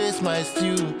 As she taste my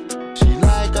stew, she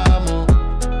like am oh.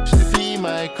 She dey feel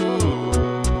my cool.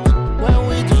 When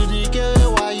we do the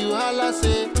game, why you holla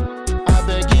say? I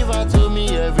beg give her to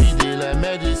me every day like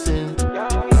medicine.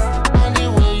 And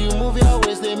the way you move your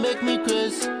waist, they make me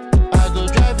crazy. I go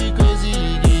drive you crazy,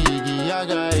 iggy, iggy,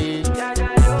 yaga, eh.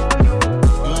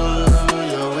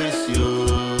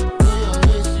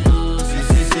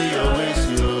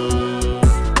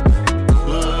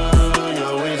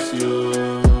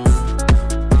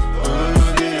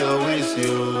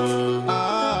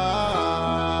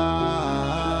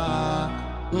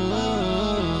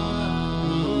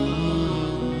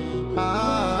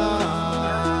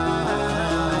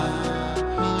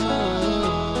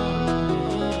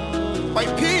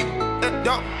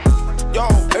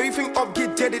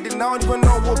 And I don't even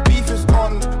know what beef is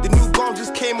on. The new gums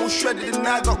just came all shredded and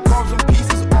I got gums and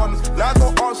pieces on. Now I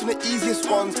got arms from the easiest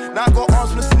ones. Now I got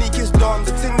arms from the sneakiest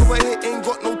dons. The thing over here ain't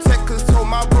got no tech cause told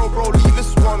my bro, leave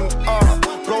this one.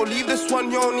 Bro, leave this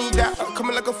one, you don't need that.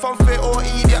 Coming like a fun fit or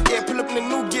idiot. Yeah, pull up in the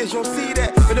new gears, you don't see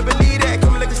that. Better believe that.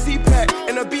 Coming like a C-pack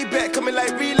and a B-back, coming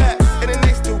like relapse. And the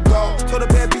next still go. Told the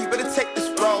bad beat, better take this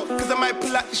road. Cause I might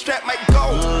pull out the strap, might go.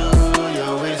 Oh,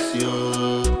 yo, it's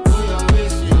you.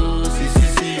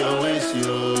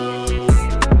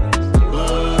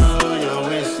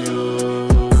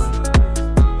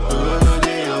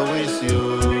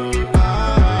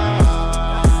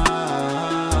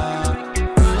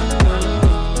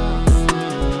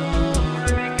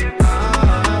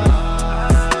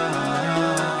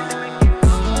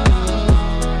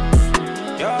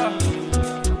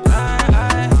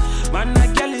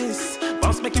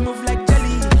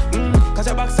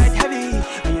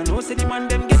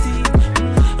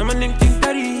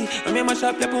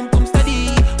 Shop your boom boom steady.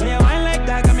 When you wine like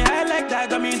that, got me high like that,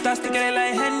 got me fantastic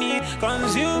like Henny.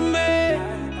 Consume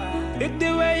me. If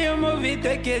the way you move it,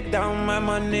 take it down. My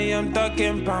money, I'm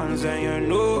talking pounds, and you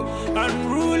know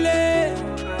unruly.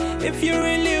 If you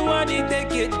really want it,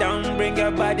 take it down. Bring your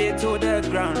body to the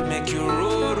ground, make you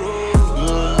roll, roll.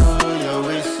 Oh, yo,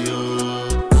 it's you.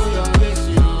 Oh, yo, it's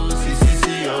you.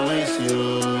 See, yo, it's you.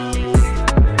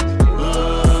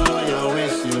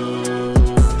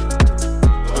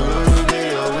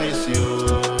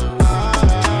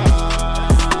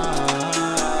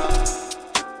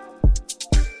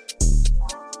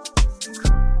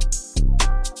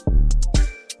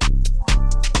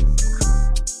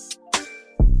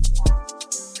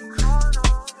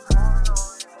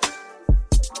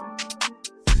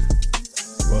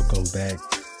 Back,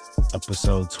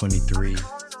 episode 23.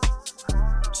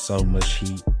 So much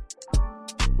heat.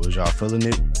 Was y'all feeling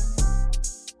it?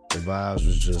 The vibes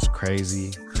was just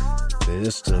crazy.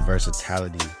 It's the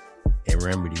versatility and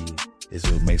Remedy is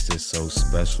what makes this so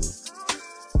special.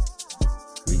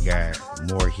 We got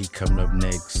more heat coming up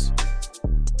next,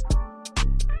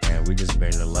 and we just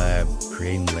been in the lab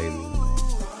creating lately.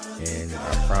 And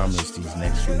I promise these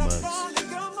next few months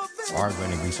are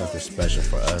going to be something special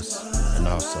for us, and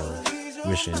also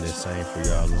wishing the same for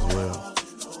y'all as well.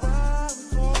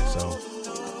 So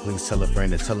please tell a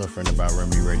friend about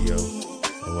Remedy Radio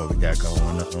and what we got going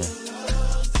on.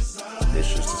 This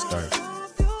just the start.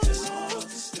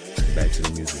 Back to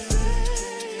the music.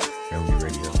 Remedy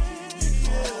Radio.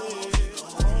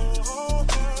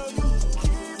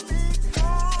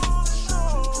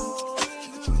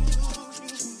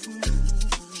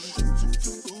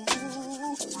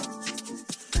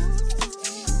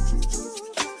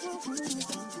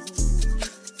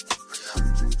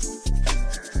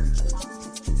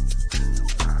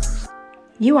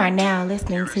 You are now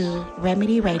listening to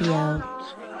Remedy Radio.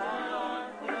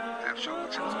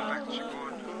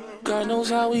 God knows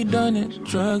how we done it.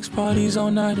 Drugs, parties all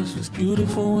night. It was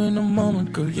beautiful in the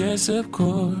moment, girl. Yes, of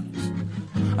course.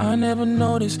 I never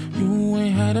noticed you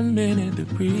ain't had a minute to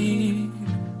breathe.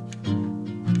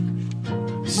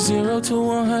 0 to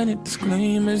 100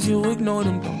 disclaimers, you ignore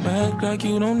them. Don't act like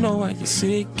you don't know why you're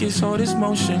sick. It's all this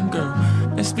motion, girl.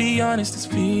 Let's be honest, this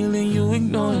feeling you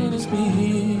ignore it is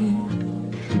me.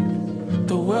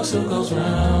 The world still goes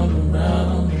round and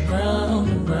round and round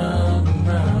and round and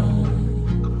round.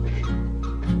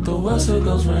 The world still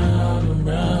goes round and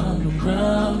round and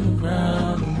round and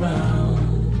round and round.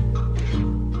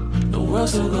 The world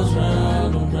still goes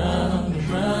round and round and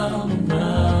round and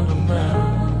round and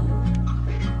round.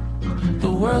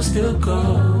 The world still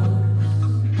goes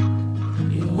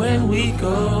when we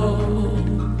go.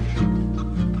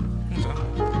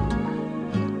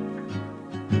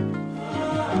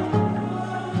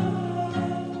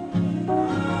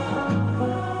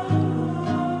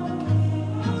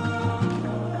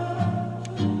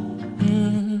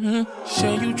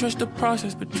 Say you trust the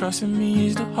process, but trusting me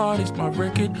is the hardest. My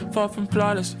record far from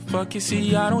flawless. Fuck you,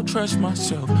 see, I don't trust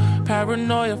myself.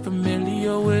 Paranoia,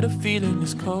 familiar with a feeling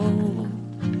it's cold.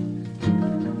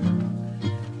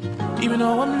 Even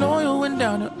though I'm loyal and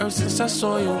down to earth since I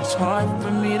saw you, it's hard for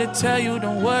me to tell you,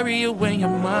 don't worry when your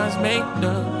mind's made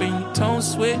up and your tone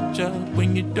switch up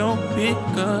when you don't pick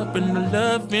up and the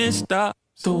loving stops.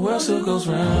 The world still goes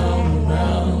round and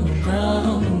round and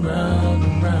round and round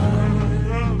and round.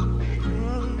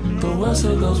 The world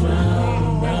still goes round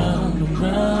and round and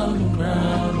round and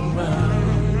round and round.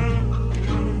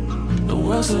 The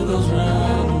world still goes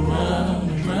round and round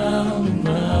and round and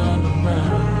round and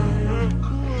round.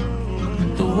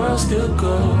 The world still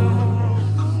goes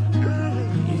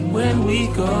when we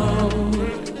go.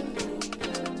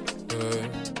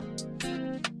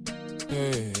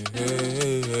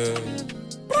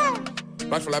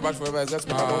 Bad for life, bad forever, that's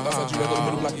my mouth. That's how you go to the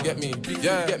middle block, you get me.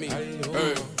 Yeah, get me.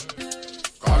 Hey.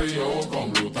 Cario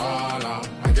con Lutana,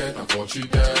 I get a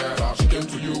cochitera. She came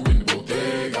to you in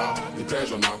Bottega, the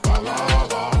treasure na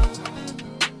palava.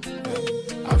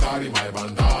 I carry my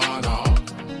bandana.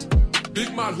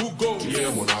 Big man who goes?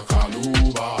 Yeah,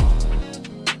 Monakaluba.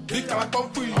 Big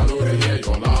Kalakongui. I know they hear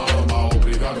your lama.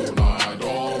 Obrigado, na I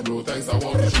don't blow. Thanks, I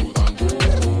want to shoot and go.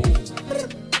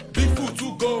 Big foot to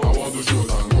go. I want to shoot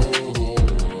and go.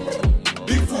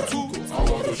 Big foot to go. I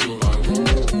want to shoot and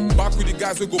go. Back with the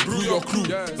guys who go brew your crew.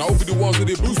 Yes. Now be the ones who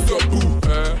they boost your boo.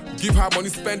 Give her money,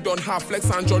 spend on her, flex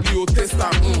and jolly, oh, taste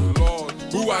her. Lord.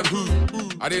 Who and who?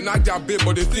 I they not their babe,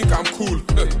 but they think I'm cool.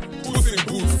 Puss in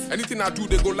boots. Anything I do,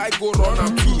 they go like, go run,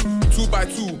 I'm 2 by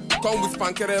 2. Come with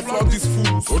spankere, flog these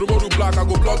fools. Odoboru black, I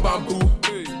go plug bamboo.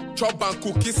 Chop and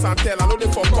cook, kiss and tell. I know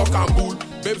they for cock and bull.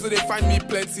 Babes, so they find me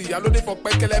plenty. I know they for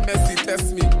pekele messy,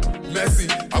 test me. Messy,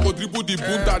 I go dribble the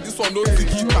bunda. This one no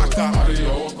tiki taka.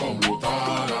 Cario con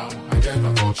Lutana, I get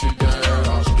a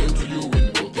cochitera. She came to you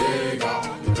in Bottega,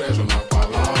 the treasure na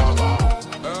palava.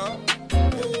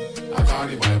 I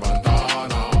carry my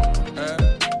bandana.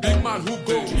 Big man who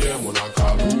goes? Yeah,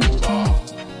 Monakaluba.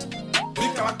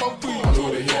 Big Kalakongui. I know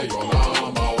they hear your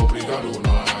lama. Obrigado,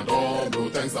 na I don't blow.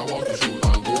 Thanks, I want to shoot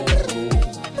and go.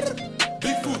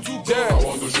 Big foot to go. I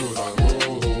want to shoot and go.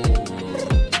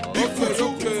 Big foot to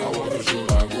go. I want to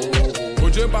shoot and go.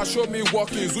 Ojemba show me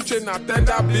walking, Zuche na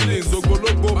tender billings.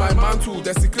 Ogologo my mantle,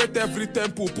 desecrate every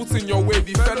temple. Put in your way,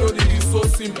 the felony is so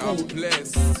simple.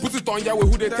 Put it on Yahweh,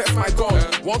 who they test my gun.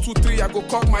 1, 2, 3, I go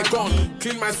cock my gun.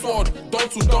 Clean my sword, dawn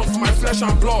to dawn for my flesh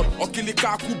and blood.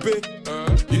 Okilika kube,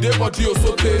 ide body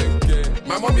osote.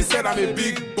 My mommy said I'm a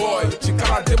big boy.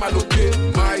 Chikala de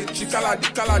malote, my chikala di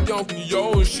kala de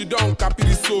yo. She don't copy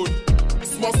the soul.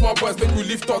 Small boys make we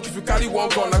lift talk. If you carry one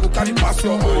gun, I go carry past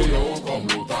your own. Come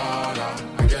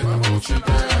Lutana, I get a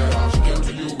cochitera. She came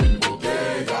to you in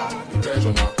Bottega, the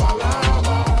treasure na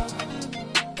palava.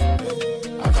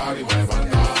 I carry my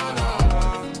bandana.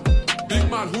 Big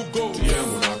man who goes? Yeah,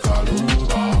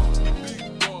 Monakaluba.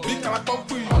 Big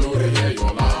Kalakongui. I know they hear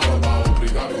your lava.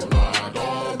 Obrigado, na I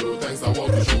don't blow. Thanks, I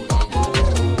want to shoot and go.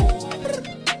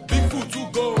 Big foot to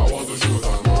go. I want to shoot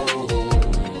and go.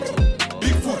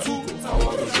 Big foot to go. I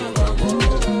want to shoot and go.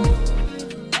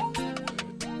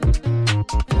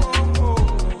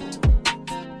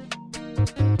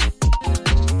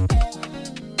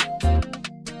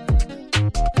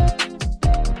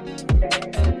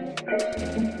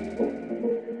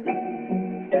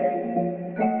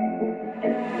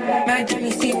 My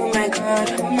Johnny C, oh my god,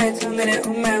 oh my tongue and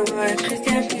oh my word.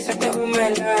 Christian peace, I got oh my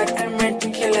lord, I'm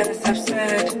ridiculous, it's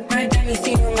absurd. My Johnny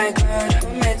C, oh my god, oh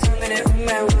my tongue and oh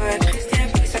my word. Christian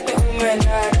peace, I got oh my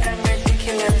lord, I'm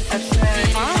ridiculous, it's absurd.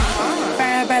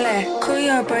 Farabella, cool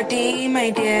your body, my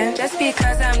dear. Just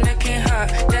because I'm looking hot,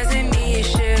 doesn't mean you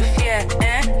should fear,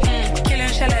 Kill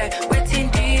and chalet, waiting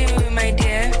do you, my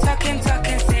dear. Talking,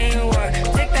 saying what?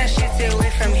 Take that shit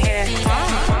away from here.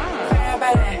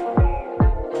 Farabella.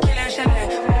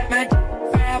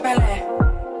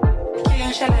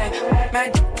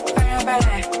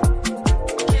 ballet.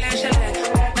 Killer chalet,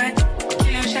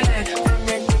 killer chalet. I'm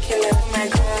ridiculous, oh my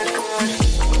God, God.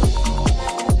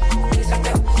 Piece of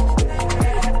the,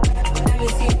 let me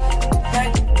see.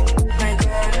 My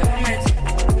God, oh my,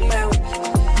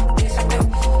 piece of the,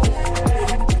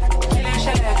 killer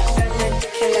chalet. I'm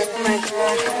ridiculous, oh my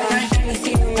God, God. Let me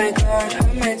see, oh my God, oh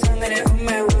my tongue, let it, oh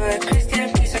my word. Christian,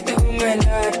 piece of the, oh my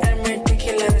Lord. I'm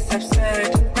ridiculous, absurd.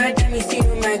 Let me see,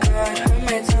 oh my God, oh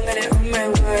my tongue, let it, oh my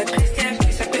word. Christian,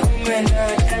 piece of the, oh my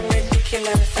Lord. I'm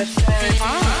ridiculous, absurd.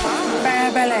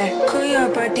 Fire ballet, cool your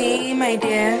body, my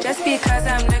dear. Just because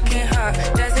I'm looking hot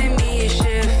doesn't mean you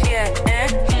should fear, eh?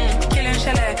 Killing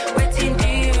chalet, waiting do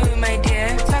you, my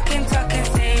dear? Talking,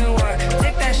 saying what?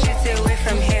 Take that shit away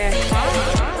from here.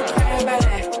 Fire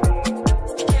ballet,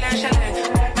 killing chalet,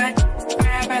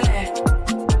 fire ballet,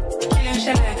 killing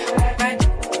chalet,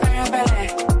 fire ballet,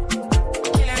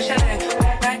 killing chalet,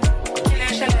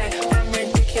 killing chalet. I'm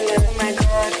ridiculous, oh my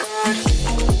God, God.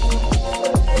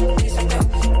 Piece of the,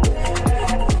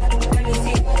 let me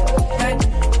see,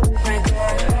 my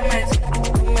God,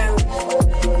 oh my,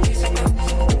 piece of the,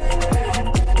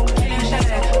 killing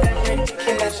chalet. I'm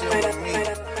ridiculous, oh my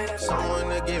God. Someone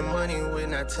to get money when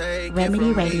I take Remedy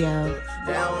it from Radio. me.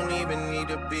 They don't even need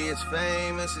to be as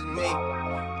famous as me.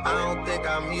 I don't think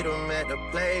I meet them at the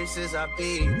places I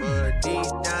be, but deep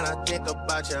down I think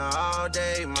about you all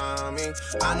day, mommy.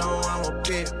 I know I'm a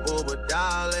pit bull, but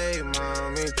darling,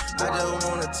 mommy, I just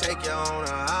wanna take you on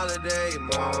a holiday,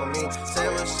 mommy. Say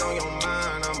what's on your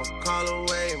mind, I'ma call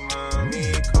away,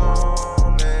 mommy.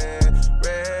 Come and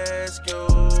rescue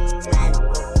me.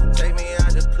 Take me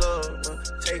out the club,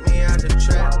 take me out the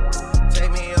trap,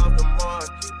 take me off the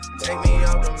market, take me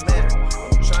off the map.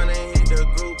 I'm tryna hit the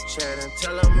group chat and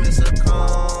tell them it's a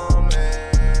come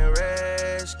and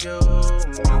rescue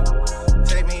me.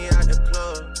 Take me out the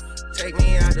club, take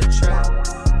me out the trap,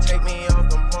 take me off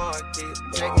the market,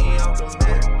 take me off the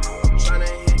map. I'm tryna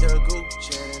hit the group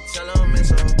chat and tell them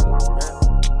it's a rap.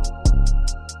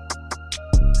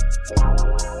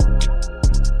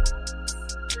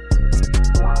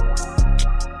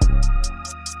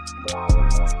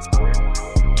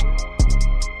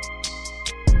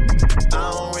 I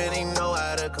don't really know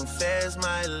how to confess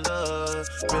my love.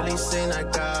 Really seem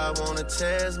like I wanna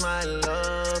test my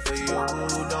love for you.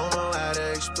 Don't know how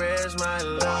to express my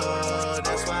love.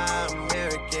 That's why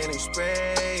American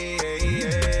Express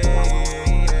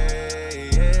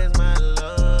my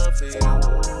love for you.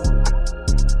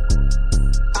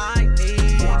 I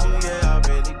need you, yeah, I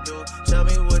really do. Tell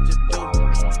me what to do.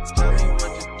 Tell me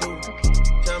what to do.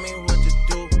 Tell me what to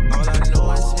do. All I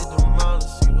know is hit the mall and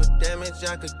see what damage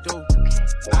I could do.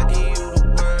 I give you the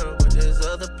world, but there's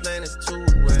other planets too.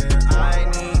 And I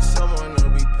need someone to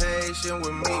be patient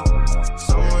with me.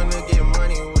 Someone to get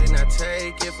money when I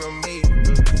take it from me.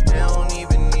 They don't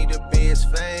even need to be as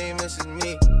famous as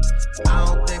me. I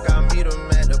don't think I meet them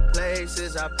at the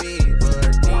places I be,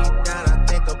 but deep down I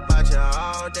think about you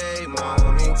all day,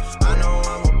 mommy. I know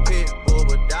I'm a pit bull,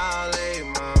 but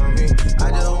darling, mommy,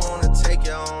 I just wanna take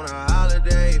you on a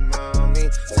holiday, mommy.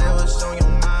 Say what's on your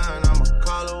mind, I'ma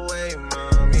call away,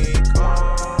 mommy.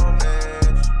 Come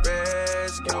and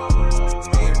rescue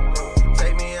me.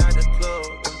 Take me out the club,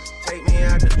 take me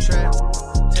out the trap,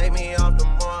 take me off the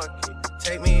market,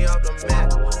 take me off the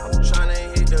map. I'm tryna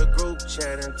hit the group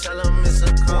chat and tell them it's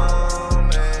a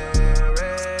come and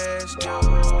rescue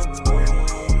me.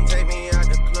 Take me out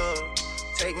the club,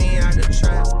 take me out the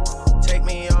trap, take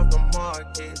me off the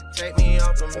market, take me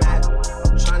off the map.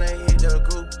 I'm tryna hit the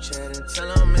group chat and tell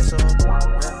them it's a rap.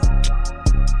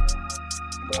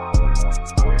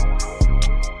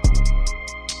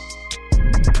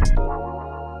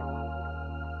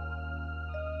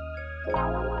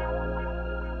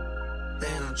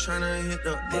 Man, I'm tryna hit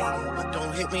the but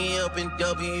don't hit me up in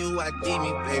WID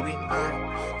me, baby.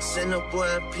 Send a boy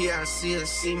a PIC to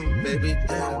see me, baby.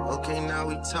 Damn. Okay, now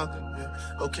we talking.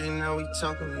 Yeah. Okay, now we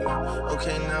talking. Yeah.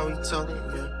 Okay, now we talking.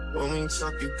 Yeah. When we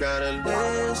talk, you gotta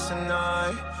listen.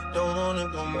 I don't wanna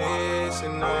go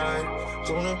missing. I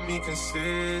wanna be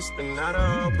consistent, not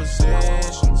our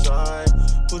positions. I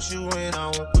put you in, I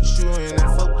won't put you in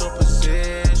that fucked up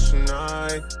position.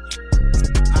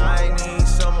 I need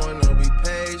someone to be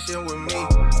patient with me,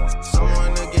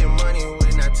 someone to get money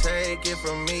when I take it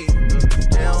from me.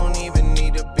 They don't even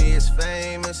need to be as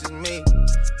famous as me.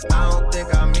 I don't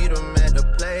think I meet them at the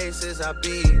places I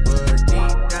be, but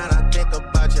deep down I think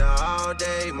about you all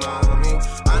day, mommy.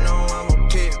 I know I'm a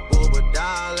pit bull, but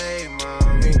darling,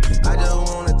 mommy, I just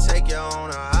wanna take you on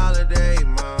a holiday,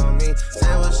 mommy.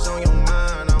 Say what's on your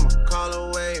mind, I'ma call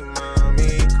away,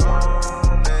 mommy.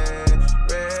 Come and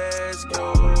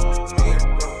rescue me.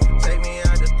 Take me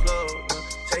out the club,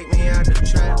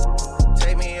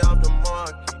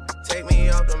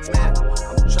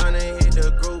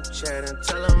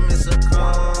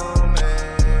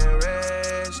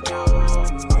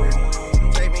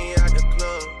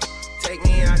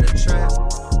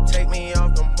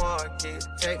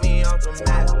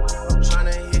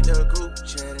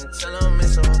 tell them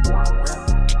it's on.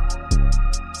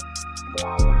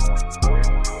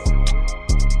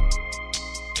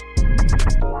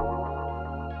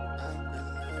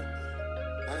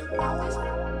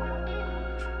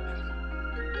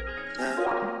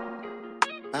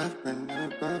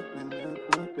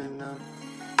 I've been up.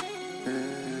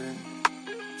 Yeah.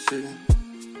 See,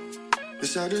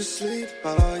 it's hard to sleep,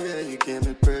 oh yeah, you gave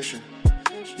me pressure.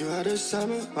 You are the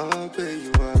summer, oh babe,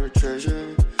 you are a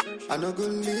treasure. I no go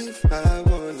leave, I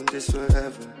want this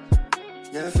forever.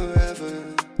 Yeah,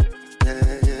 forever.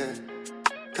 Yeah.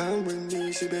 Come with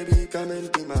me, see baby, come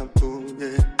and be my boo,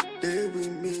 yeah. Stay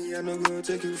with me, I no go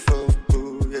take you for a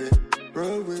fool, yeah.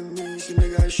 Roll with me, see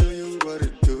make I show you what to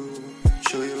do.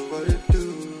 Show you what to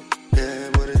do, yeah,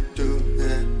 what to do,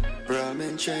 yeah. Bro, I'm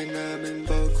in China, I'm in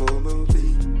Boko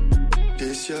movie.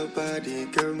 This your body,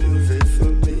 girl, move it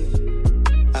for me.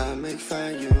 I make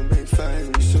fine, you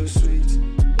so sweet.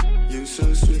 You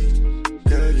so sweet,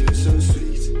 girl, you so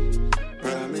sweet.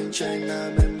 Bro, I'm in China,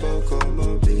 I'm in Boko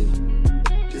movie.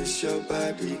 This your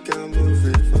body, girl, move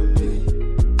it for me.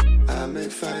 I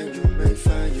make fine,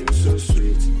 you so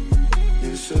sweet.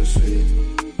 You so sweet,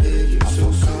 yeah, you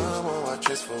so sweet. Come on, I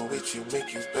dress for which you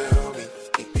make you bail me.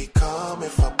 It be calm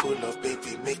if I pull up,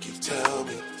 baby, make you tell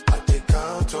me. I take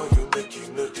count on you, make you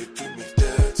know they do me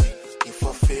dirty. If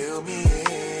I feel me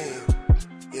in,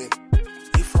 yeah.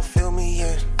 If I feel me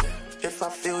in, if I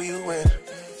feel you in,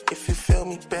 if you feel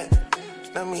me back,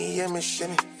 let me hear me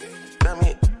shine. Let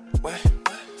me, what?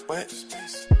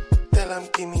 Tell them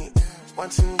give me one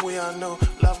thing we all know,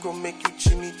 love gon' make you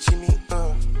chimmy.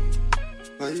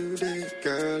 Why you there,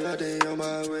 girl? I dey on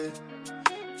my way.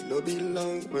 You know be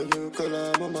long when you call,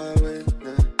 I'm on my way.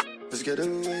 Yeah. Let's get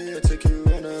away, I take you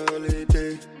on a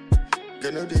holiday.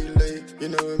 Get no delay, you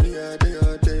know me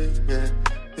all day, yeah.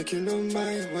 Make you no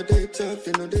mind what they talk,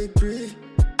 they know they agree.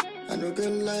 I no gonna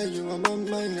lie, you on my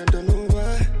mind, I don't know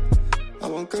why. I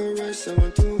want caress, I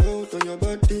want to hold on your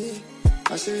body.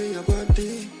 I say your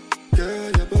body,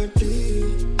 girl, your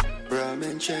body. Bro, I'm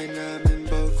in China, I'm in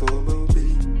Boko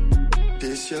movie.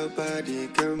 This your body,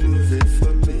 girl, move it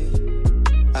for me.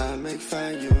 I make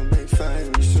fine, you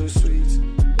so sweet.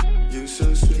 You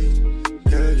so sweet,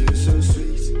 girl, you so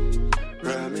sweet.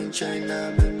 Bro, I'm in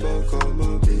China, I'm in Boko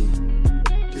movie.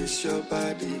 This your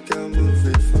body, girl, move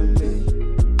it for me.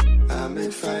 I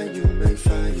make fine,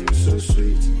 you so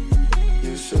sweet.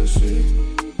 You so sweet,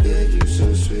 yeah, you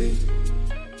so sweet.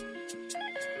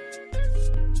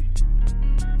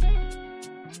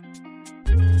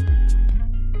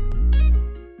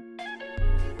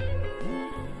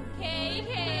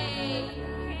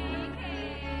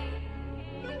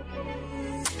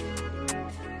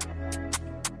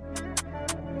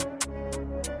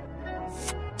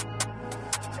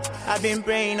 I've been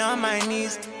praying on my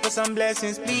knees for some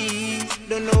blessings, please.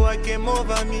 Don't know what came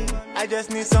over me. I just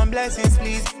need some blessings,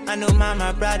 please. I know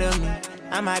mama proud of me,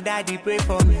 and my daddy pray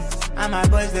for me, and my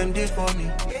boys them did for me.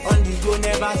 On the go,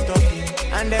 never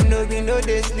stopping, and them no be no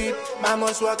they sleep. I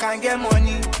must work and get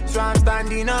money, so I'm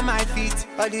standing on my feet.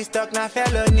 All this talk na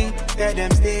felony, tell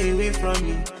them stay away from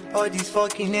me. All these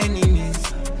fucking enemies,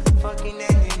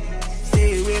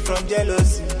 stay away from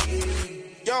jealousy.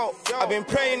 Yo, I've been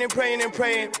praying. I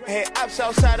had apps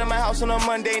outside of my house on a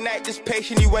Monday night, just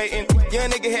patiently waiting.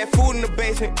 Young nigga had food in the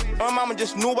basement. My mama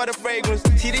just knew by the fragrance.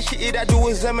 See this shit that I do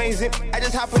is amazing. I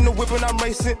just hop in the whip and I'm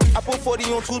racing. I put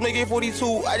 40 on 2, make it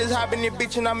 42. I just hop in the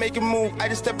bitch and I make it move. I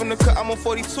just step in the cut, I'm on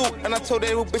 42. And I told that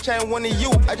little bitch I ain't one of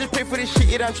you. I just pray for the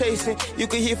shit that I'm chasing. You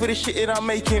can hear for the shit that I'm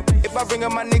making. If I bring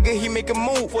up my nigga, he make a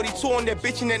move. 42 on that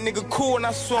bitch and that nigga cool. And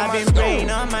I swear I've been praying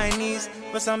on my knees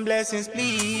for some blessings,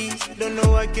 please. Don't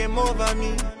know what came over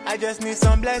me. I just need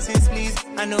some blessings, please.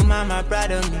 I know mama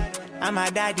proud of me, and my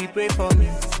daddy pray for me,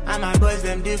 and my boys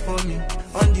them did for me.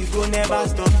 On the go, never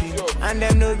stopping, and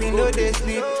them no be no they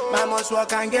sleep. I must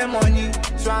work and get money,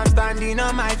 so I'm standing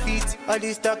on my feet. All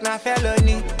this talk na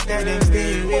felony, tell them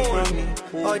stay away from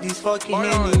me. All these fucking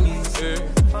enemies, stay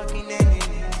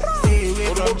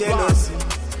away from jealousy.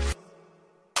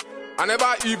 I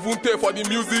never even pay for the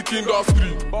music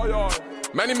industry.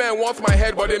 Many men want my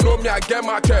head, but they know me, I get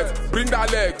market. Bring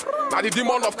that leg. Now the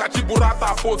demon of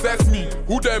Kachiburata possess me.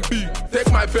 Who them be? Take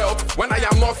my belt when I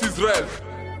am not Israel.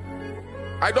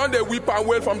 I done the whip and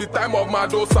wail from the time of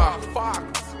Madosa.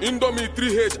 Facts. Indomie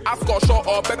 3H, ask or short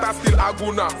or better still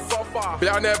Aguna.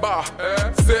 Bianeba,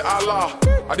 say Allah.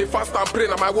 I dey fast and pray,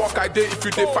 now my work I dey. If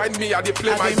you dey find me, I dey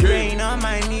play my game. I've been praying on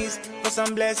my knees for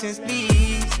some blessings,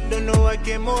 please. Don't know what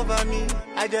came over me.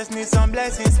 I just need some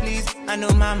blessings, please. I know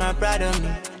mama proud of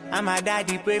me, and my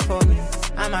daddy pray for me,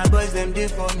 and my boys them did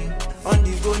for me. On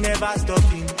the go, never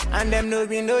stopping, and them no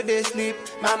be no they sleep.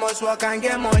 I must work and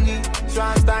get money, so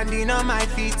I'm standing on my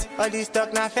feet. All this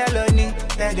talk na felony,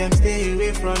 tell them stay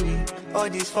away from me. All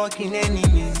these fucking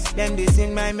enemies, them they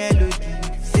sing my melody.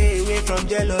 Stay away from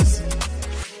jealousy.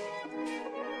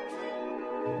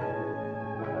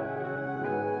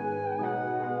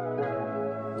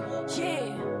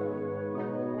 Yeah.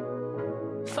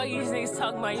 Fuck you these niggas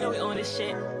talking about, you know we own this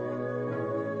shit.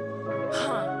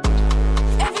 Huh.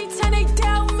 Every time they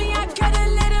doubt me, I gotta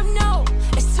let them know.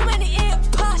 It's too many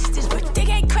imposters, but they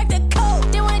can't crack the code.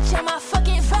 They wanna check my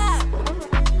fucking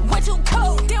vibe. Went too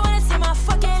cold, they wanna take my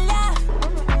fucking life.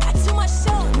 Got too much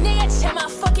soul, nigga, check my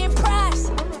fucking price.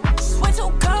 Went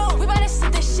too cold, we better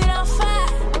set this shit on fire.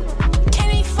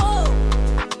 Can't be fooled.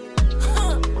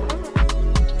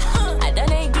 I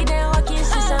done ain't get that walking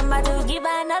since I'm about to give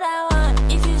another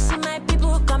one. If you see my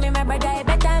people coming, my brother, I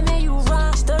better make you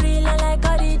wrong. Storyline like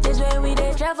all the days when we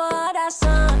did travel all that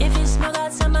song. If you smoke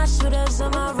out some my shooters,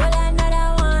 I'ma roll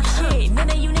another one. Shit, none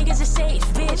of you niggas are safe,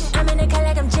 bitch. I'm in the car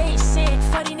like I'm Jason.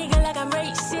 40 nigga like I'm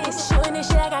racist. Shooting this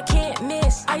shit like I can't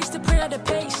miss. I used to print out the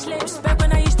pay slips back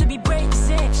when I used to be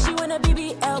brazen. She wanna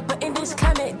BBL, but in this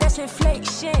comment, that's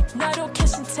inflation. No, I don't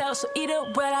kiss and tell, so eat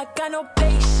it well, I got no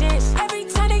patience. Every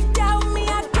time they doubt me,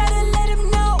 I gotta let them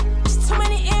know. There's too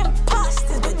many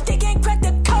imposters, but they can't crack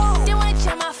the code. They wanna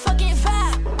check my fucking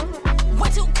vibe.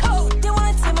 Went too cold, they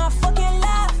wanna take my fucking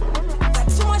life. Got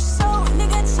too much soul,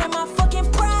 nigga, check my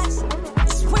fucking price.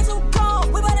 It's way too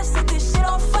cold, we better set this shit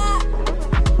on fire.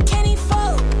 Can't even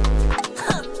fold.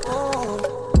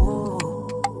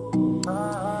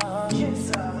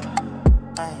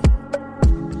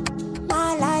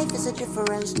 My life is a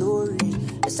different story.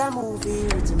 It's a movie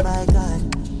written by God.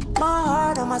 My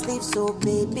heart on my sleeve, so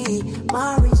baby.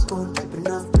 My wrist don't drip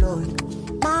enough blood.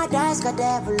 My dice got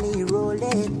heavily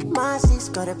rolling. My six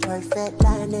got a perfect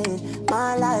lining.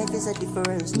 My life is a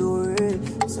different story.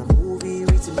 It's a movie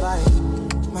written by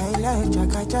my life,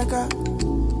 chaka chaka.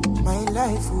 My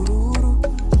life, ururu.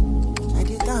 I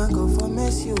did thank God for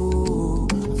mercy, oh.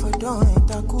 For don't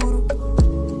enter kuru.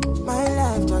 My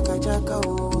life, chaka chaka,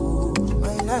 oh.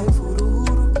 My life,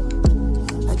 ururu.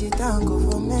 I did thank God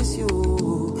for mercy,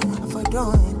 oh. For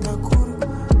don't enter kuru.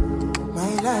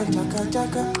 My life, chaka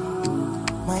chaka.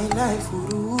 My life,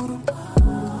 ururu.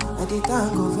 I did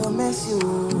thank God for mercy,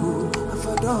 oh.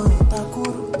 For don't enter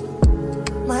kuru.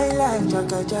 My life,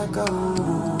 chaka chaka,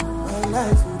 oh. My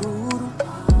life, ururu.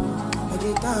 I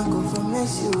did thank God for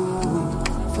mercy, oh.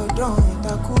 For don't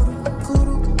enter kuru.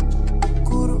 Kuru,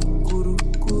 kuru, kuru,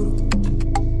 kuru.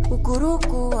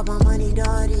 Ukuruku, of my money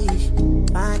don't reach.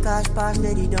 My cash pass,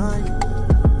 steady don't.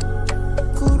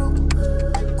 Kuru,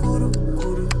 kuru,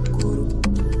 kuru, kuru.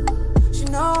 She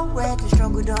know where the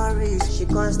struggle don't reach. She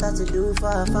can't start to do for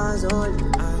her fans only.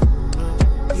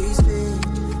 This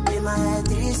way, in my head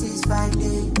 365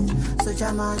 days. So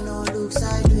Jama no look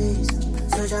sideways.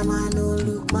 So Jama no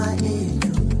look my age.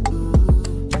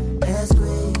 Let's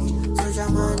wait. So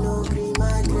Jama no green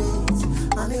my grades.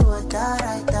 Mommy water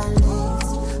right and late.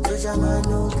 So Jama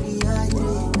no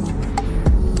rehydrate.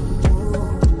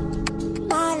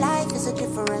 My life is a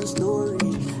different story.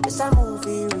 It's a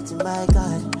movie written by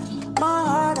God. My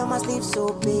heart on my sleeve,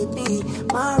 so baby.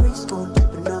 My wrist don't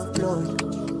drip enough blood.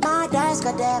 My dice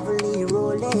got heavily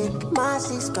rolling. My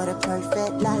six got a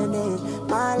perfect lining.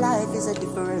 My life is a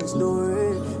different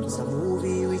story. It's a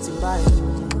movie written by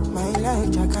my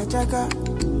life, chaka chaka.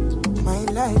 My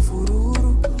life,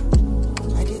 ururu.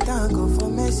 I did thank God for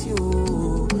mercy,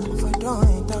 oh. For don't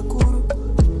enter kuru.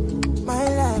 My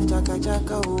life, chaka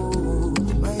chaka, oh.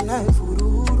 My life,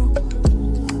 ururu.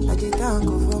 I did thank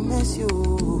God for mercy,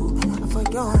 oh. For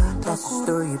don't enter kuru. That's the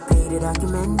story, pay the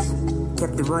documents.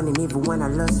 Kept it running even when I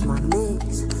lost my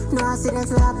legs. No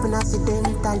accidents will happen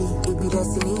accidentally. It be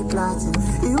destiny plotting.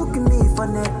 You hooking me for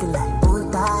neck like bone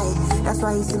tie. That's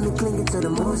why you see me clinging to the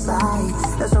most high.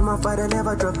 That's why my father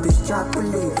never dropped his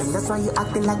chocolate. And that's why you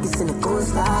acting like it's in the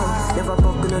coast high. Never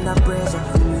broken under pressure.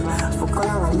 For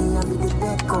color I lay, I be the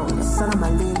deco. The son of my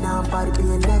lane now, I'm about to be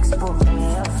an expo.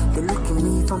 They look at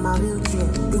me from my wheelchair.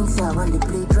 Things I want to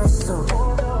play dress so.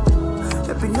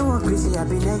 Let me know what crazy I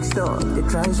be next door. They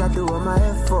try and shadow on my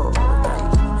effort.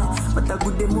 But I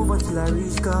could they move until I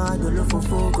reach God. The love for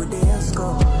folk, good they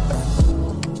escort.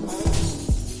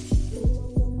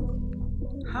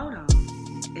 Hold on.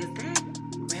 Is that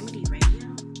Remedy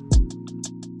Radio?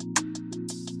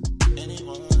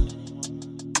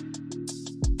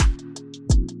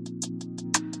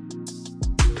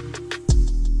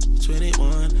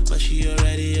 21, but she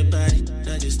already a body.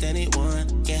 Not not just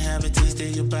anyone can have a taste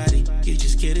of your body. You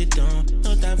just get it done.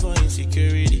 No time for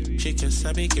insecurity. Shake your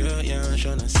sabi girl, yeah,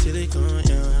 shawna silicone,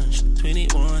 yeah. She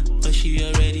 21, but she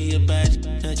already a body.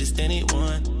 Not just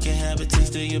anyone can have a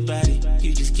taste of your body.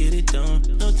 You just get it done.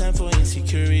 No time for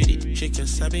insecurity. Shake your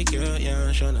sabi girl,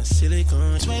 yeah, shawna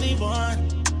silicone.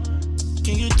 21,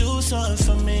 can you do something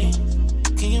for me?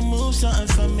 Can you move something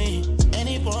for me?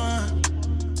 Anyone?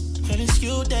 Girl, it's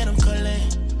you that I'm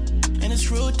calling. And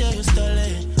it's rude that you're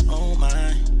stalling. Oh my.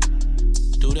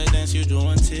 Do that dance you do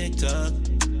on TikTok.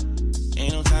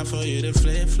 Ain't no time for you to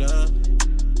flip flop.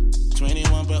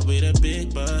 21 but with a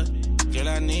big butt. Girl,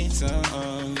 I need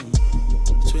some.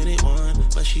 21,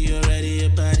 but she already a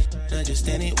body. Not just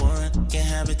anyone can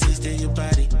have a taste of your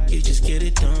body. You just get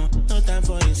it done. No time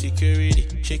for insecurity.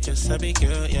 Shake your sabi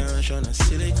girl, yeah, shawna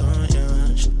silicone,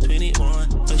 yeah. She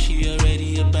 21, but she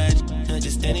already a body. Not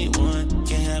just anyone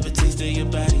can have a taste of your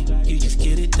body. You just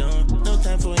get it done. No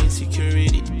time for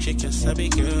insecurity. Shake your sabi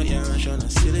girl, yeah, shawna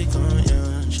silicone,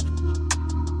 yeah.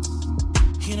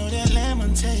 You know that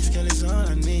lemon taste, girl, is all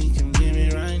I need. Come give me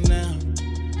right now.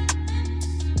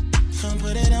 Come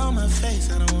put it on my face,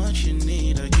 I don't want you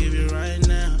need, I'll give you right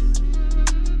now.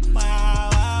 Wow,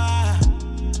 wow,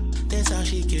 that's how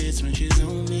she gets when she's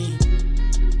on me.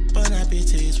 But I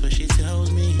pity is what she tells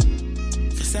me.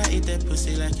 Cause I eat that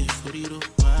pussy like a burrito.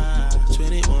 Wow,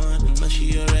 21, but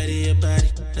she already a body.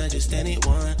 Not just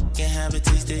anyone can have a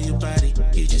taste of your body.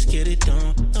 You just get it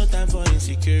done. No time for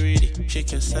insecurity.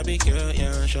 Shake your sabi girl,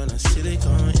 yeah, shawna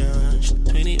silicone, yeah. She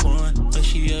 21, but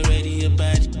she already a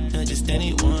body. Not just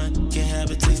anyone can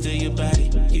have a taste of your body.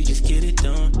 You just get it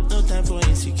done. No time for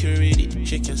insecurity.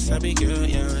 Shake your sabi girl,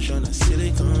 yeah, shawna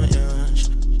silicone, yeah.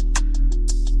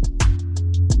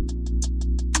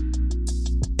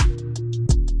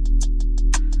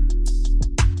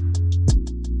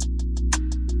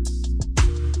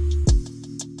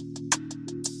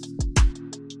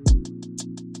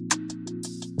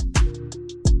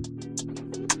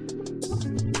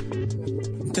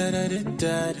 Da da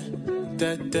da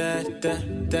da da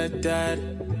da da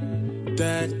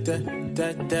da da da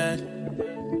da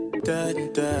da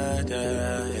da da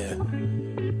yeah.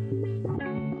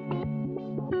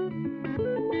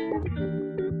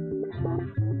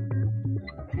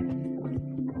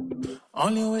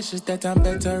 Only wish is that I'm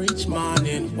better each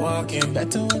morning. Walking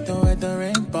better with the weather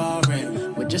ain't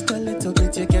boring. With just a little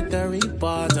bit you get the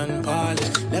rewards and polish.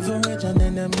 Leverage on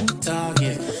enemy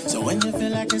target. So when you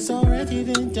feel like it's already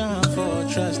been done for,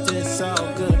 trust it's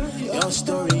all good. Your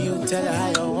story you tell it how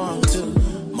you want to.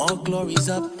 More glories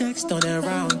up next on a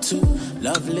round 2.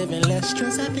 Love living less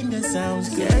stress, I think that sounds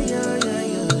good. Yeah.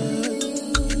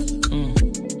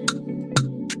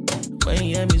 When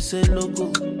you hear me say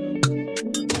logo,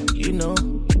 you know,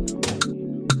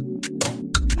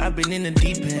 I've been in the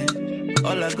deep end.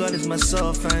 All I got is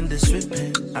myself and the swift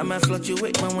pen. I might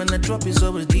fluctuate, man, when the drop is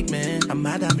always deep, man. I'm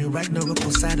mad at me right now, up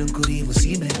Poseidon could even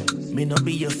see, man. May not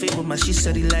be your favorite, but she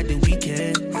said it like the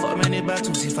weekend. For many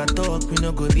battles, if I talk, we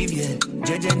not go leave yet.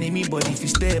 Judge name me, but if you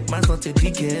step, man's not a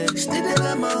dickhead. Still there,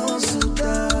 I'm a hustle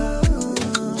down.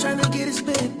 Tryna get his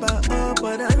paper up,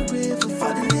 but I'm grateful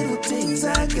for the little things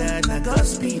I got. I got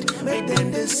speed, make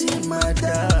them they see my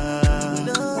dog.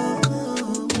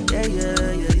 Yeah.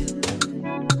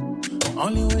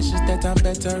 Only wish is that I'm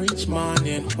better each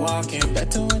morning. Walking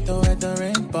better with the weather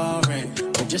ain't boring.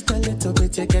 With just a little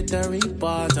bit you get the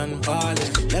rewards and polish.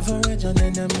 Leverage on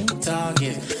enemy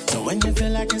target. So when you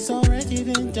feel like it's already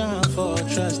been done for,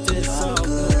 trust it's all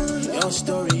good. Your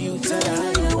story you tell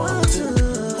how you want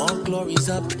to. More glories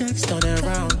up next on a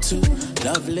round 2.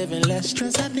 Love living less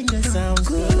stress, I think that sounds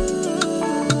good.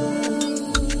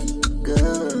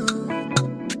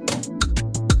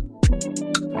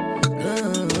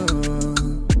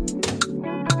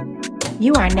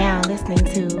 You are now listening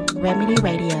to Remedy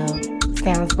Radio.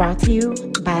 Sounds brought to you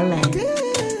by Len.